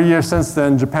 Every year since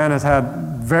then, Japan has had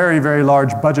very, very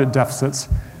large budget deficits.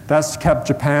 That's kept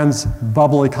Japan's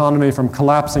bubble economy from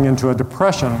collapsing into a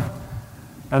depression.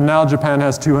 And now Japan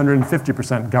has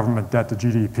 250% government debt to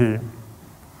GDP.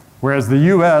 Whereas the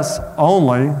US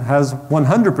only has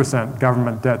 100%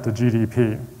 government debt to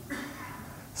GDP.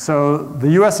 So the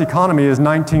US economy is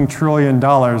 $19 trillion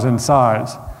in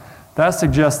size. That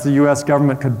suggests the US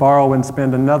government could borrow and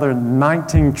spend another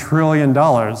 $19 trillion,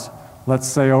 let's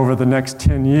say over the next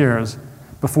 10 years,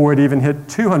 before it even hit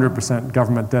 200%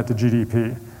 government debt to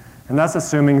GDP. And that's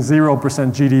assuming 0%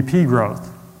 GDP growth.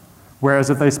 Whereas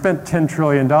if they spent $10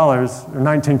 trillion or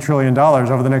 $19 trillion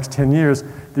over the next 10 years,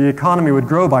 the economy would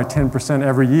grow by 10%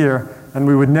 every year, and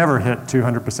we would never hit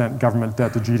 200% government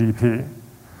debt to GDP.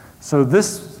 So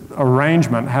this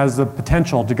arrangement has the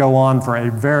potential to go on for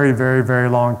a very, very, very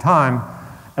long time,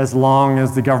 as long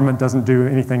as the government doesn't do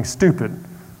anything stupid,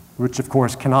 which of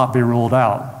course cannot be ruled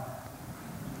out.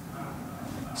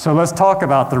 So let's talk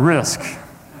about the risk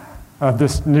of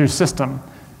this new system.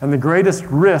 And the greatest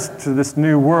risk to this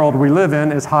new world we live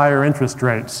in is higher interest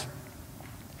rates.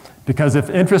 Because if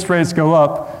interest rates go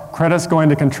up, credit's going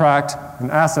to contract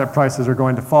and asset prices are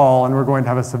going to fall, and we're going to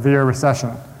have a severe recession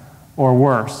or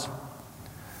worse.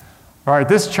 All right,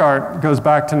 this chart goes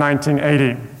back to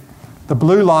 1980. The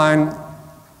blue line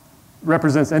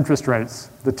represents interest rates,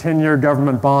 the 10-year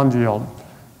government bond yield.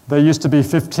 They used to be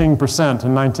 15%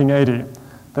 in 1980.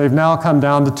 They've now come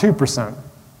down to 2%.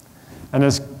 And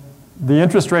as the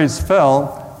interest rates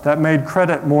fell, that made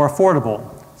credit more affordable,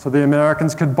 so the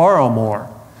Americans could borrow more.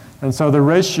 And so the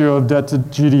ratio of debt to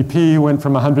GDP went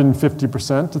from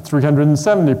 150% to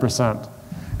 370%.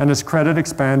 And as credit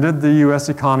expanded, the US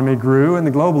economy grew and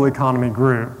the global economy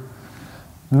grew.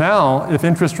 Now, if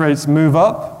interest rates move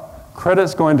up,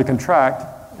 credit's going to contract,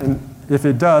 and if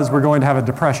it does, we're going to have a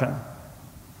depression.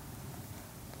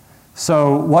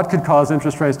 So what could cause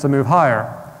interest rates to move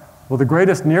higher? Well, the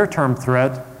greatest near-term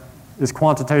threat is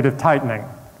quantitative tightening.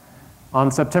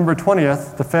 On September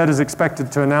 20th, the Fed is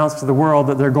expected to announce to the world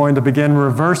that they're going to begin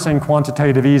reversing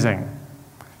quantitative easing.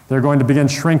 They're going to begin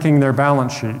shrinking their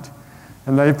balance sheet.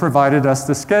 And they've provided us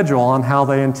the schedule on how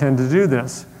they intend to do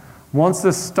this. Once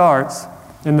this starts,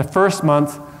 in the first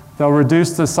month, they'll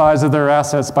reduce the size of their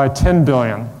assets by $10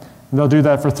 billion. And they'll do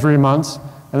that for 3 months.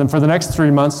 And then for the next 3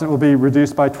 months, it will be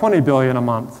reduced by $20 billion a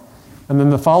month. And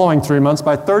then the following 3 months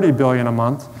by $30 billion a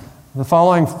month. The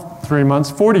following 3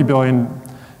 months, $40 billion.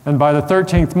 And by the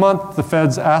 13th month, the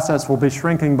Fed's assets will be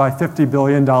shrinking by $50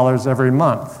 billion every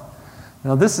month.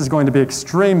 Now, this is going to be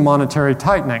extreme monetary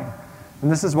tightening. And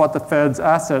this is what the Fed's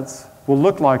assets will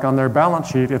look like on their balance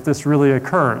sheet if this really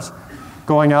occurs,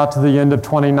 going out to the end of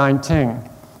 2019.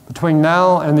 Between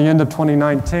now and the end of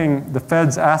 2019, the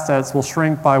Fed's assets will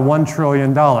shrink by $1 trillion.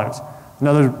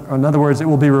 In other words, it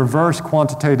will be reverse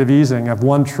quantitative easing of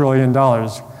 $1 trillion,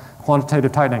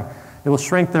 quantitative tightening. It will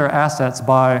shrink their assets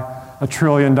by $1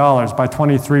 trillion, by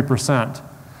 23%.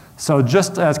 So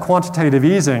just as quantitative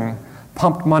easing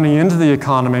pumped money into the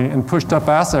economy and pushed up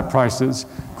asset prices,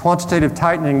 quantitative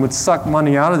tightening would suck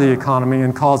money out of the economy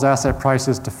and cause asset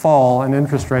prices to fall and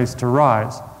interest rates to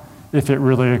rise, if it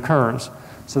really occurs.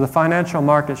 So the financial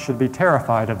markets should be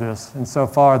terrified of this, and so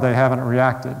far they haven't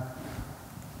reacted.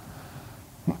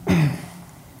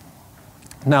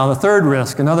 Now, the third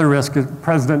risk, another risk, is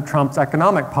President Trump's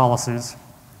economic policies.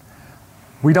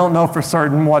 We don't know for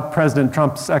certain what President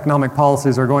Trump's economic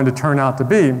policies are going to turn out to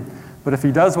be, but if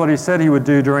he does what he said he would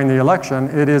do during the election,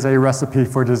 it is a recipe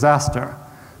for disaster.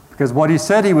 Because what he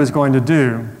said he was going to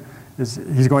do is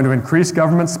he's going to increase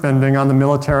government spending on the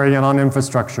military and on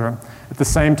infrastructure at the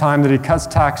same time that he cuts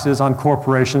taxes on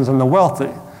corporations and the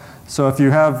wealthy. So if you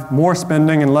have more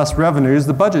spending and less revenues,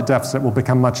 the budget deficit will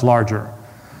become much larger.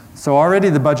 So already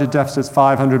the budget deficit is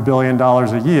 $500 billion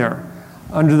a year.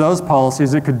 Under those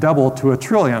policies, it could double to $1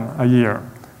 trillion a year.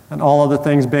 And all other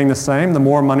things being the same, the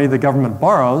more money the government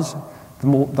borrows,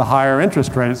 the higher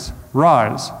interest rates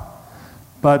rise.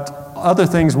 But other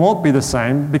things won't be the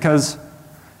same because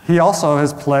he also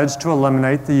has pledged to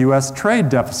eliminate the US trade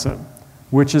deficit,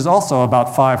 which is also about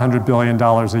 $500 billion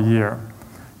a year.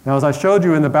 Now, as I showed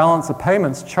you in the balance of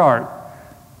payments chart,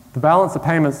 the balance of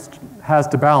payments has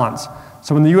to balance.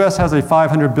 So when the US has a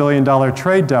 $500 billion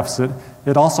trade deficit,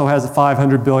 it also has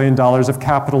 $500 billion of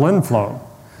capital inflow.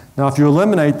 Now, if you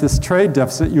eliminate this trade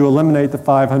deficit, you eliminate the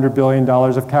 $500 billion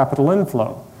of capital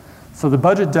inflow. So the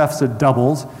budget deficit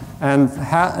doubles, and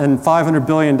 $500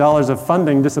 billion of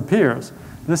funding disappears.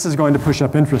 This is going to push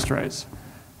up interest rates.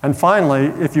 And finally,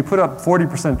 if you put up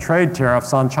 40% trade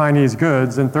tariffs on Chinese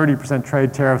goods and 30%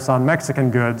 trade tariffs on Mexican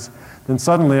goods, then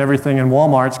suddenly everything in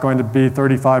Walmart is going to be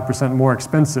 35% more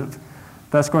expensive.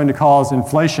 That's going to cause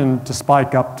inflation to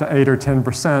spike up to 8 or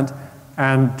 10%,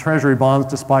 and treasury bonds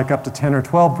to spike up to 10 or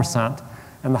 12%,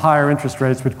 and the higher interest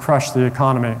rates would crush the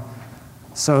economy.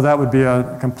 So that would be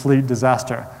a complete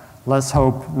disaster. Let's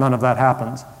hope none of that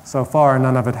happens. So far,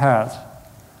 none of it has.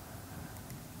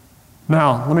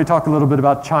 Now, let me talk a little bit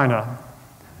about China.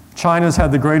 China's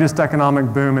had the greatest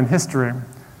economic boom in history.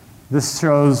 This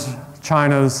shows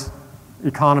China's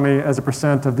economy as a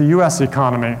percent of the US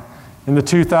economy. In the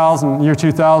year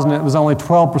 2000, it was only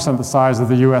 12% the size of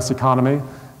the US economy.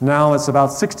 Now it's about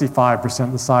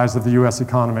 65% the size of the US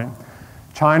economy.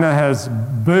 China has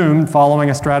boomed following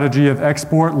a strategy of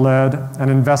export-led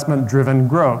and investment-driven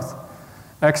growth,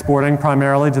 exporting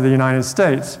primarily to the United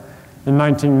States. In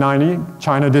 1990,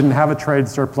 China didn't have a trade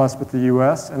surplus with the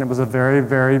US, and it was a very,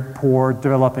 very poor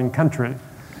developing country.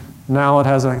 Now it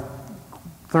has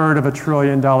 $1/3 of $1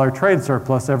 trillion trade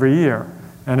surplus every year,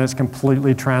 and it's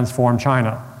completely transformed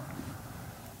China.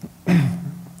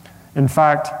 In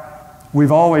fact,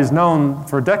 we've always known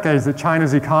for decades that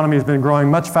China's economy has been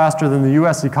growing much faster than the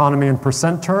US economy in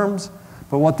percent terms,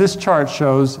 but what this chart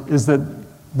shows is that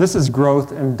this is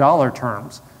growth in dollar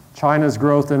terms. China's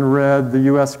growth in red, the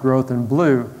US growth in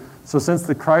blue. So since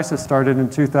the crisis started in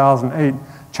 2008,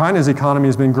 China's economy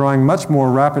has been growing much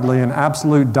more rapidly in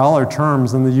absolute dollar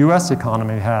terms than the US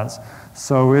economy has.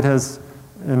 So it has,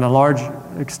 in a large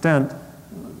extent,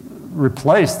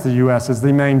 replaced the US as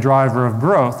the main driver of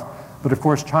growth. But of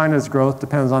course, China's growth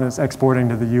depends on its exporting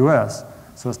to the US.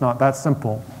 So it's not that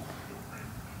simple.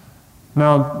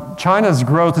 Now, China's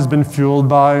growth has been fueled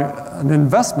by an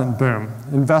investment boom.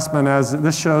 Investment, as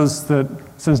this shows that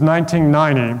since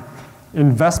 1990,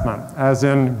 investment, as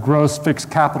in gross fixed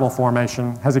capital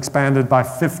formation, has expanded by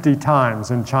 50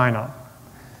 times in China.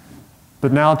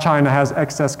 But now China has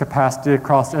excess capacity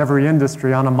across every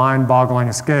industry on a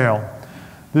mind-boggling scale.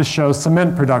 This shows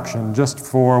cement production, just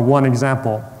for one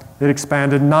example. It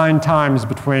expanded 9 times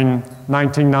between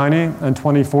 1990 and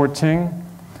 2014.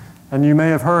 And you may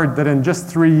have heard that in just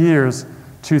 3 years,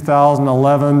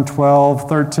 2011, 12,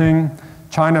 13,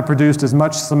 China produced as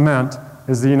much cement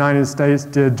as the United States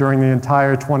did during the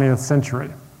entire 20th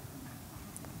century.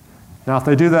 Now, if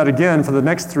they do that again for the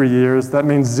next 3 years, that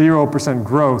means 0%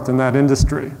 growth in that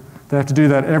industry. They have to do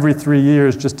that every 3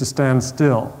 years just to stand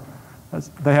still.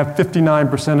 They have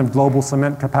 59% of global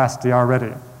cement capacity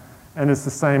already. And it's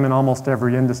the same in almost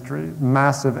every industry,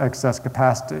 massive excess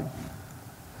capacity.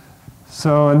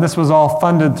 So, and this was all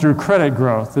funded through credit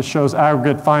growth. This shows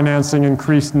aggregate financing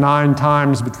increased 9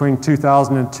 times between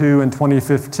 2002 and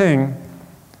 2015.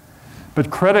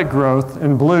 But credit growth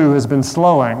in blue has been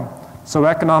slowing, so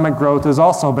economic growth has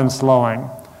also been slowing.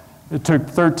 It took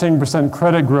 13%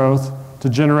 credit growth to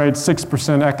generate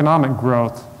 6% economic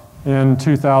growth in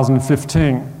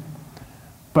 2015.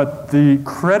 But the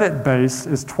credit base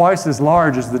is twice as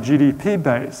large as the GDP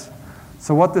base.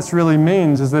 So what this really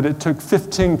means is that it took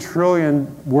 15 trillion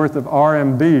worth of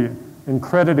RMB in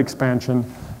credit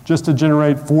expansion just to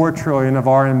generate 4 trillion of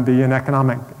RMB in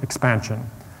economic expansion.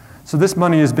 So this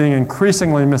money is being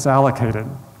increasingly misallocated.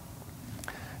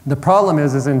 The problem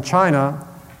is in China,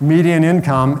 median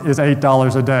income is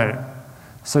 $8 a day.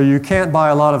 So you can't buy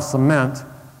a lot of cement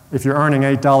if you're earning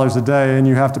 $8 a day and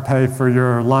you have to pay for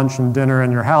your lunch and dinner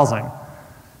and your housing.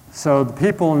 So the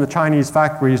people in the Chinese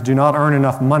factories do not earn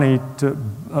enough money to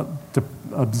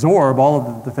absorb all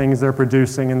of the things they're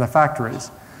producing in the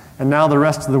factories. And now the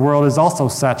rest of the world is also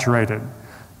saturated.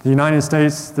 The United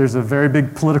States, there's a very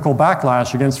big political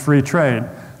backlash against free trade.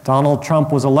 Donald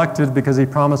Trump was elected because he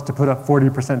promised to put up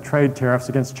 40% trade tariffs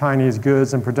against Chinese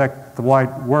goods and protect the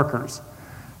white workers.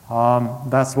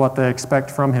 That's what they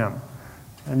expect from him.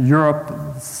 And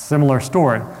Europe, similar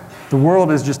story. The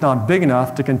world is just not big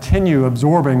enough to continue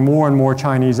absorbing more and more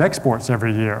Chinese exports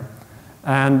every year.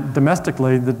 And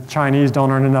domestically, the Chinese don't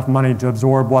earn enough money to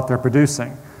absorb what they're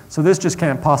producing. So this just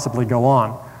can't possibly go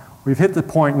on. We've hit the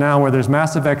point now where there's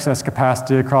massive excess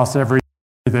capacity across every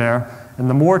there, and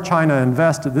the more China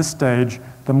invests at this stage,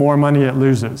 the more money it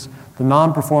loses. The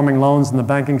non-performing loans in the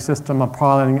banking system are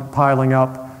piling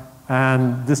up,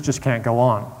 and this just can't go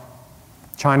on.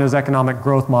 China's economic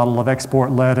growth model of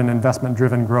export-led and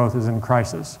investment-driven growth is in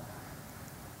crisis.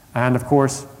 And of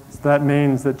course, that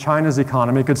means that China's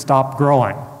economy could stop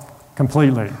growing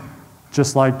completely,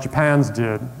 just like Japan's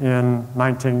did in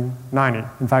 1990.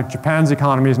 In fact, Japan's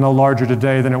economy is no larger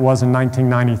today than it was in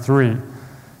 1993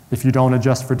 if you don't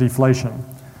adjust for deflation.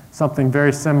 Something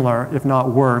very similar, if not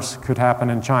worse, could happen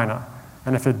in China.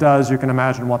 And if it does, you can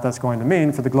imagine what that's going to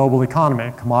mean for the global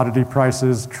economy, commodity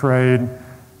prices, trade,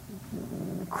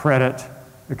 credit,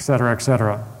 et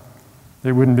cetera,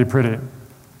 It wouldn't be pretty.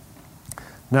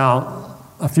 Now,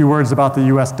 a few words about the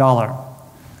US dollar.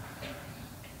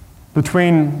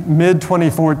 Between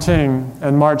mid-2014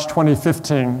 and March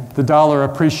 2015, the dollar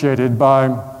appreciated by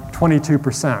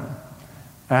 22%.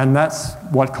 And that's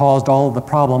what caused all of the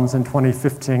problems in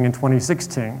 2015 and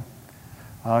 2016.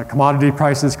 Commodity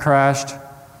prices crashed,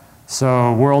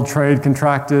 so world trade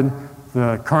contracted,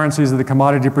 the currencies of the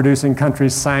commodity-producing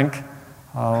countries sank,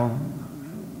 the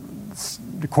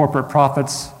corporate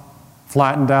profits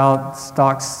flattened out,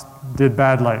 stocks did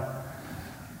badly.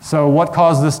 So what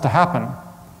caused this to happen?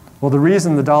 Well, the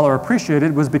reason the dollar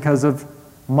appreciated was because of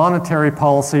monetary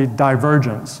policy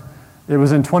divergence. It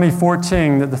was in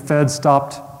 2014 that the Fed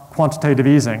stopped quantitative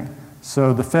easing.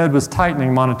 So the Fed was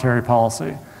tightening monetary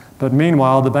policy. But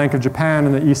meanwhile, the Bank of Japan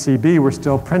and the ECB were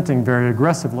still printing very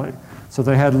aggressively. So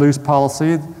they had loose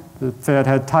policy, the Fed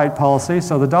had tight policy,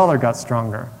 so the dollar got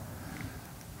stronger.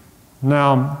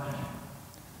 Now,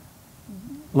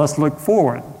 let's look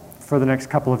forward for the next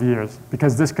couple of years,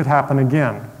 because this could happen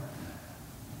again.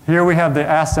 Here we have the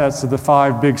assets of the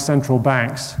 5 big central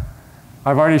banks.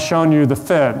 I've already shown you the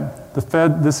Fed. The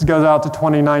Fed, this goes out to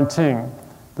 2019.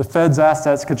 The Fed's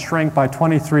assets could shrink by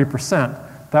 23%.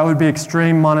 That would be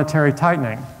extreme monetary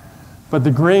tightening. But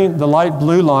the light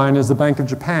blue line is the Bank of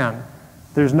Japan.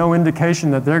 There's no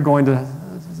indication that they're going to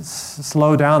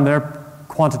slow down their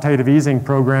quantitative easing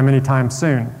program anytime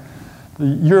soon. The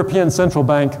European Central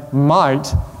Bank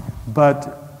might,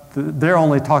 but they're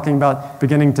only talking about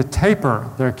beginning to taper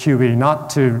their QE, not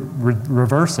to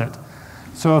reverse it.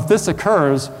 So if this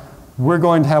occurs, we're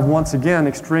going to have once again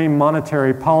extreme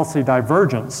monetary policy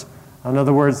divergence. In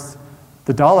other words,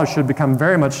 the dollar should become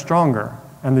very much stronger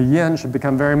and the yen should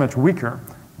become very much weaker.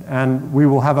 And we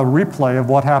will have a replay of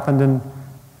what happened in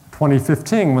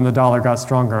 2015 when the dollar got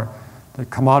stronger. The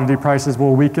commodity prices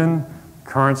will weaken,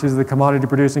 currencies of the commodity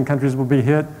producing countries will be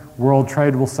hit, world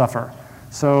trade will suffer.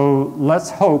 So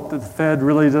let's hope that the Fed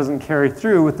really doesn't carry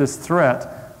through with this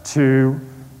threat to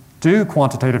do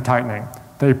quantitative tightening.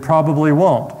 They probably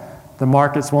won't. The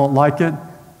markets won't like it.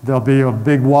 There'll be a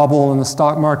big wobble in the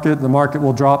stock market. The market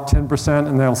will drop 10%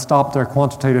 and they'll stop their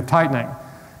quantitative tightening.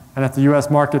 And if the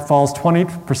US market falls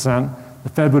 20%, the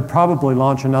Fed would probably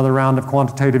launch another round of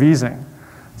quantitative easing.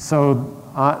 So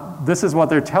this is what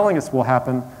they're telling us will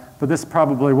happen, but this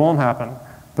probably won't happen.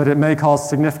 But it may cause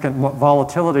significant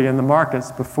volatility in the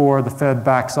markets before the Fed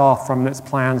backs off from its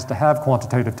plans to have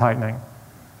quantitative tightening.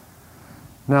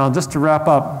 Now, just to wrap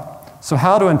up, so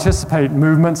how to anticipate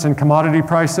movements in commodity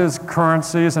prices,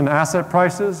 currencies, and asset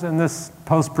prices in this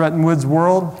post-Bretton Woods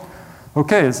world?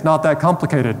 Okay, it's not that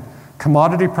complicated.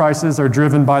 Commodity prices are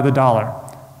driven by the dollar.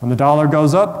 When the dollar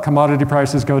goes up, commodity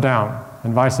prices go down,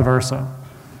 and vice versa.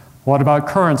 What about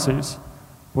currencies?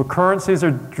 Well, currencies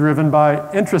are driven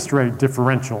by interest rate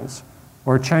differentials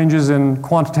or changes in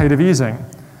quantitative easing.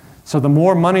 So the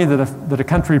more money that a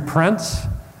country prints,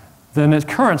 then its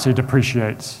currency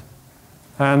depreciates.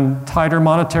 And tighter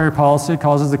monetary policy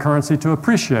causes the currency to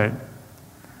appreciate.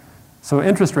 So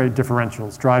interest rate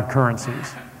differentials drive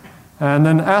currencies. And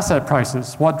then asset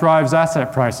prices. What drives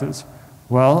asset prices?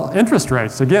 Well, interest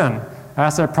rates. Again,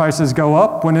 asset prices go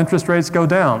up when interest rates go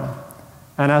down.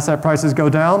 And asset prices go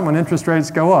down when interest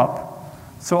rates go up.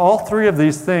 So all 3 of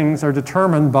these things are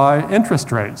determined by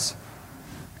interest rates.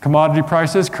 Commodity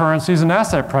prices, currencies, and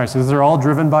asset prices, they're all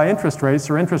driven by interest rates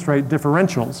or interest rate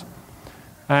differentials.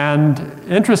 And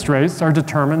interest rates are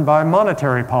determined by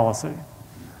monetary policy.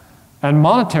 And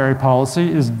monetary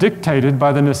policy is dictated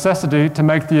by the necessity to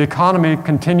make the economy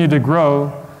continue to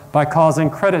grow by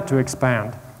causing credit to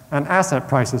expand and asset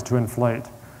prices to inflate.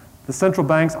 The central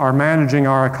banks are managing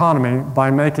our economy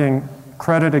by making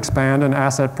credit expand and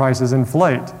asset prices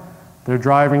inflate. They're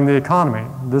driving the economy.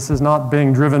 This is not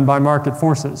being driven by market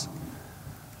forces.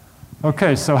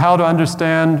 Okay, so how to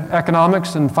understand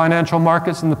economics and financial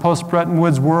markets in the post-Bretton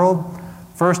Woods world?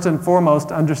 First and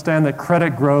foremost, understand that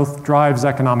credit growth drives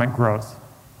economic growth.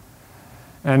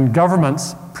 And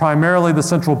governments, primarily the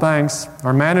central banks,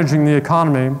 are managing the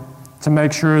economy to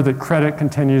make sure that credit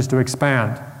continues to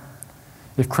expand.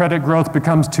 If credit growth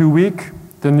becomes too weak,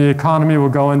 then the economy will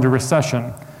go into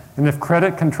recession. And if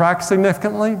credit contracts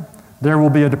significantly, there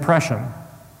will be a depression.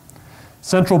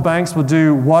 Central banks will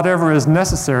do whatever is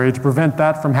necessary to prevent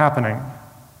that from happening.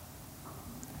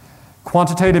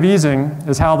 Quantitative easing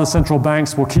is how the central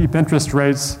banks will keep interest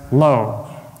rates low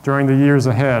during the years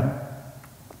ahead.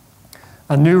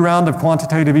 A new round of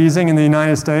quantitative easing in the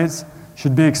United States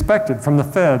should be expected from the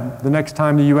Fed the next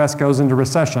time the U.S. goes into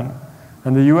recession.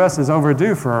 And the U.S. is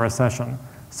overdue for a recession,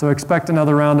 so expect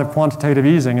another round of quantitative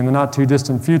easing in the not too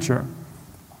distant future.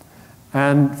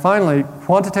 And finally,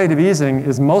 quantitative easing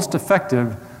is most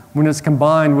effective when it's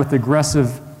combined with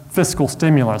aggressive fiscal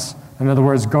stimulus. In other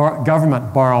words,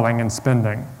 government borrowing and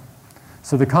spending.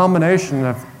 So the combination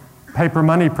of paper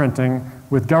money printing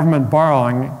with government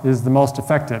borrowing is the most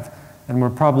effective. And we're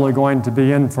probably going to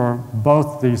be in for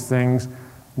both these things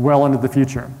well into the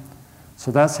future.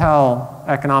 So that's how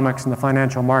economics and the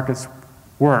financial markets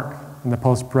work in the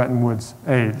post-Bretton Woods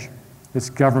age. It's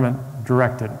government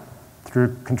directed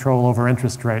through control over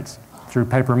interest rates, through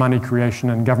paper money creation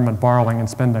and government borrowing and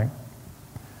spending.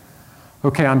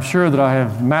 Okay, I'm sure that I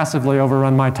have massively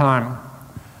overrun my time.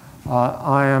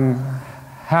 I am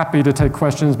happy to take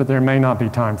questions, but there may not be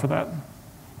time for that.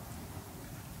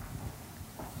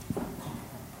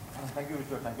 Thank you,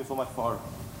 Richard. Thank you so much for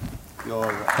your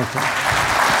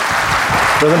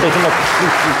presentation.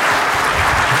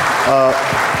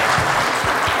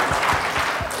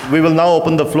 We will now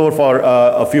open the floor for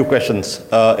a few questions.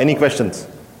 Any questions?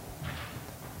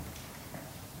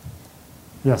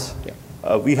 Yes.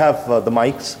 Yeah. We have the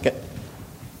mics.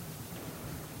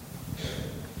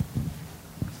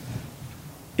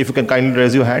 If you can kindly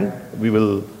raise your hand, we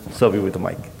will serve you with a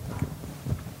mic.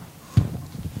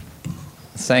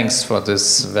 Thanks for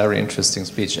this very interesting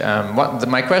speech.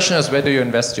 My question is, where do you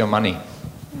invest your money?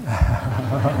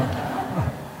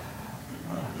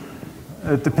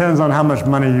 It depends on how much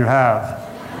money you have.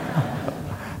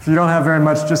 If you don't have very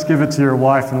much, just give it to your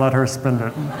wife and let her spend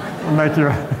it.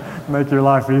 Make your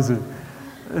life easy.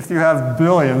 If you have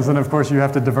billions, then of course you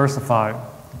have to diversify.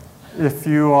 If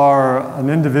you are an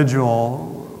individual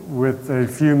with a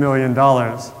few $1 million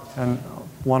and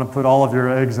want to put all of your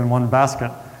eggs in one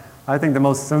basket, I think the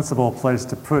most sensible place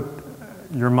to put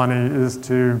your money is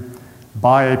to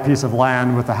buy a piece of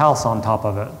land with a house on top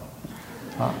of it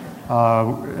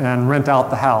and rent out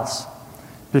the house.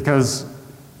 Because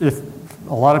if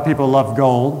a lot of people love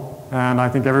gold, and I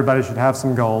think everybody should have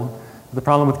some gold, the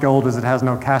problem with gold is it has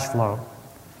no cash flow.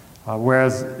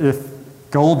 Whereas if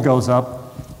gold goes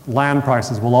up, land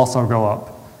prices will also go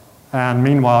up. And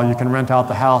meanwhile, you can rent out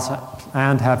the house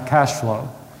and have cash flow.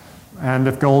 And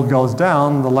if gold goes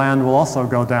down, the land will also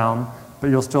go down, but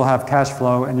you'll still have cash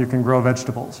flow and you can grow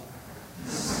vegetables.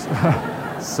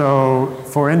 So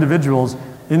for individuals,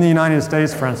 in the United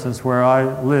States, for instance, where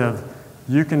I live,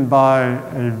 you can buy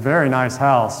a very nice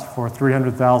house for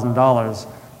 $300,000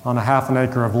 on a half an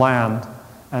acre of land,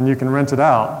 and you can rent it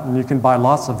out, and you can buy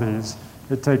lots of these.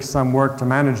 It takes some work to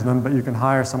manage them, but you can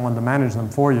hire someone to manage them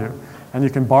for you. And you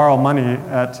can borrow money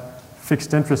at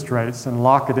fixed interest rates and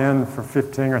lock it in for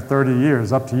 15 or 30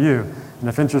 years, up to you. And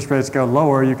if interest rates go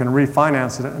lower, you can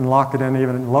refinance it and lock it in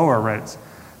even at lower rates.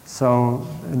 So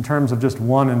in terms of just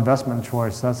one investment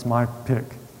choice, that's my pick.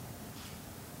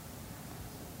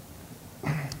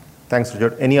 Thanks,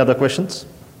 Richard. Any other questions?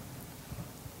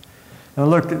 Now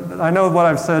look, I know what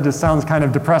I've said, it sounds kind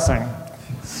of depressing,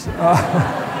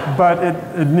 but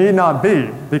it need not be,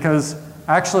 because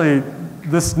actually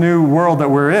this new world that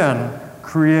we're in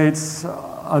creates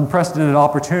unprecedented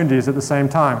opportunities at the same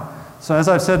time. So as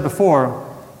I've said before,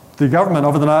 the government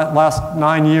over the last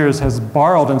 9 years has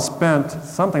borrowed and spent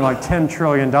something like $10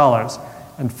 trillion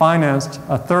and financed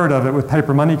a third of it with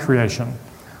paper money creation.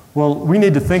 Well, we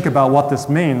need to think about what this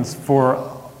means for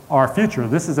our future.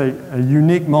 This is a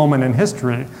unique moment in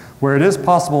history where it is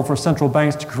possible for central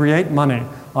banks to create money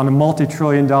on a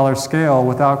multi-trillion-dollar scale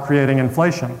without creating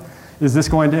inflation. Is this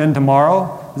going to end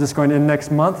tomorrow? Is this going to end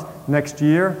next month, next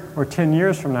year, or 10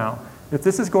 years from now? If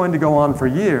this is going to go on for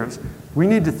years, we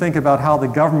need to think about how the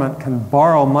government can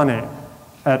borrow money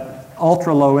at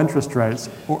ultra-low interest rates,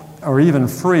 or even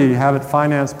free, have it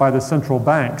financed by the central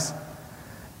banks.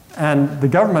 And the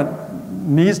government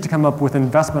needs to come up with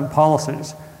investment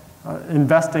policies,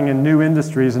 investing in new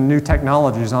industries and new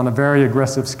technologies on a very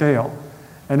aggressive scale.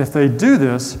 And if they do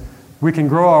this, we can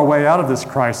grow our way out of this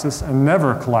crisis and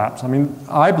never collapse. I mean,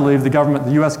 I believe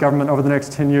the US government over the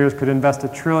next 10 years could invest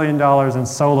 $1 trillion in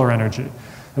solar energy,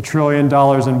 $1 trillion in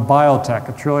biotech,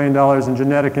 $1 trillion in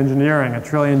genetic engineering, $1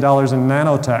 trillion in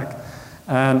nanotech,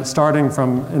 and starting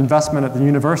from investment at the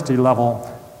university level,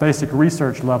 basic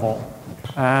research level.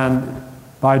 And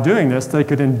by doing this, they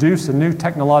could induce a new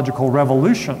technological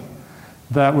revolution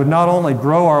that would not only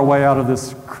grow our way out of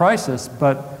this crisis,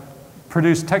 but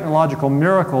produce technological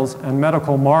miracles and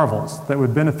medical marvels that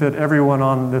would benefit everyone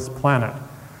on this planet.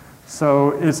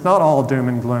 So it's not all doom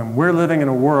and gloom. We're living in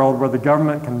a world where the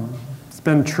government can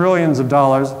spend trillions of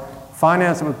dollars,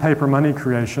 finance it with paper money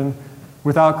creation,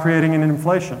 without creating an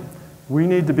inflation. We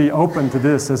need to be open to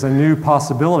this as a new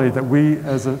possibility that we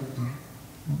as a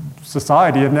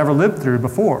society have never lived through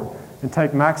before, and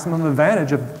take maximum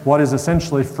advantage of what is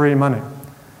essentially free money.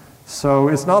 So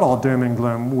it's not all doom and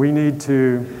gloom. We need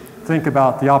to think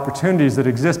about the opportunities that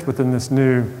exist within this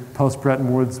new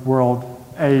post-Bretton Woods world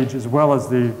age, as well as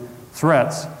the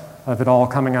threats of it all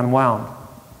coming unwound.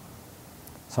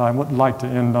 So I would like to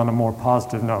end on a more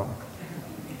positive note.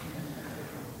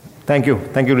 Thank you,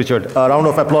 Richard. A round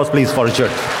of applause, please, for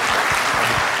Richard.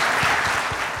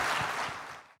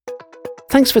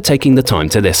 Thanks for taking the time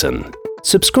to listen.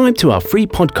 Subscribe to our free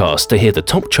podcast to hear the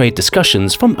top trade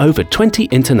discussions from over 20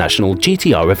 international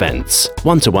GTR events,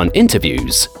 one-to-one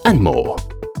interviews, and more.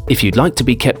 If you'd like to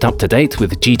be kept up to date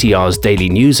with GTR's daily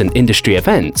news and industry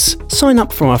events, sign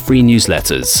up for our free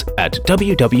newsletters at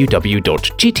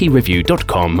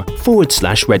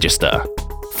www.gtreview.com/register.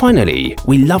 Finally,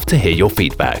 we love to hear your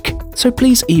feedback, so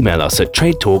please email us at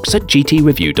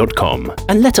tradetalks@gtreview.com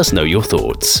and let us know your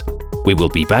thoughts. We will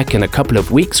be back in a couple of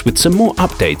weeks with some more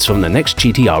updates from the next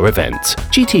GTR event,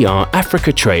 GTR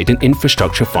Africa Trade and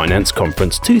Infrastructure Finance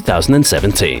Conference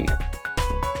 2017.